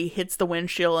body hits the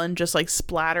windshield and just like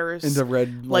splatters into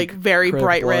red, like very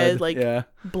bright blood. red, like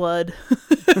blood.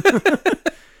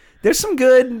 There's some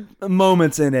good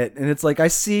moments in it, and it's like I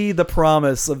see the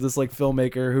promise of this like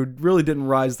filmmaker who really didn't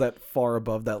rise that far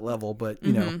above that level, but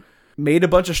you know, made a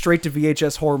bunch of straight to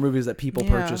VHS horror movies that people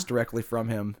purchased directly from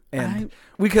him, and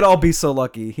we could all be so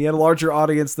lucky. He had a larger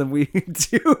audience than we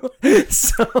do.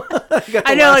 So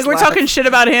I know, like we're talking shit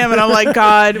about him, and I'm like,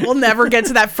 God, we'll never get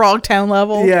to that Frogtown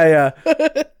level. Yeah.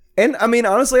 And I mean,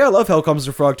 honestly, I love Hell Comes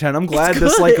to Frogtown. I'm glad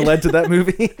this like led to that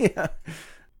movie. Yeah.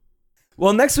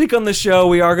 Well, next week on the show,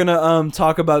 we are going to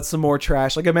talk about some more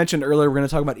trash. Like I mentioned earlier, we're going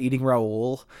to talk about Eating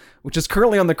Raoul, which is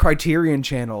currently on the Criterion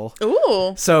channel.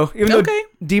 Ooh. So even though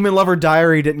Demon Lover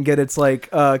Diary didn't get its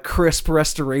like crisp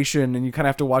restoration and you kind of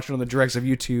have to watch it on the dregs of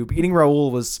YouTube, Eating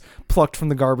Raoul was plucked from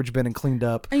the garbage bin and cleaned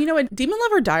up. And you know what? Demon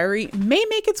Lover Diary may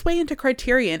make its way into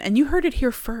Criterion, and you heard it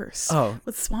here first. Oh.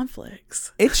 With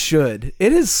Swampflix. It should.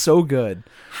 It is so good.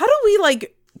 How do we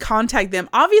like contact them?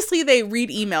 Obviously they read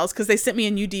emails because they sent me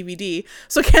a new DVD,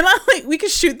 so can I like we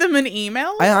could shoot them an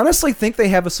email? I honestly think they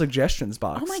have a suggestions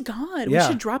box. Oh my god, we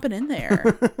should drop it in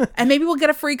there. And maybe we'll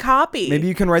get a free copy. Maybe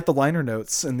you can write the liner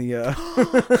notes in the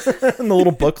in the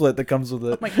little booklet that comes with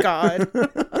it. Oh my god.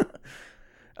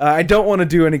 I don't want to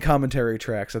do any commentary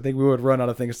tracks. I think we would run out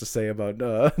of things to say about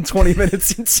 20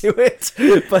 minutes into it,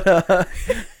 but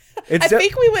I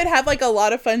think we would have like a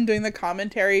lot of fun doing the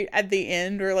commentary at the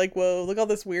end. Or like, whoa, look all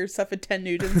this weird stuff at Ted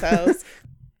Nugent's house.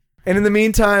 And in the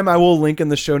meantime, I will link in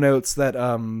the show notes that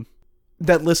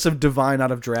that list of Divine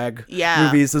Out of Drag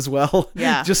movies as well.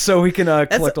 Yeah, just so we can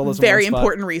collect all this. Very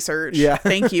important research. Yeah,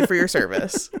 thank you for your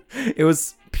service. It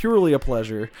was purely a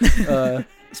pleasure,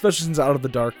 especially since Out of the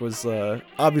Dark was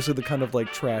obviously the kind of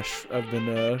like trash I've been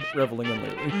reveling in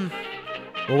lately.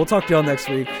 Well, we'll talk to y'all next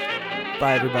week.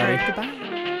 Bye, everybody. All right, goodbye.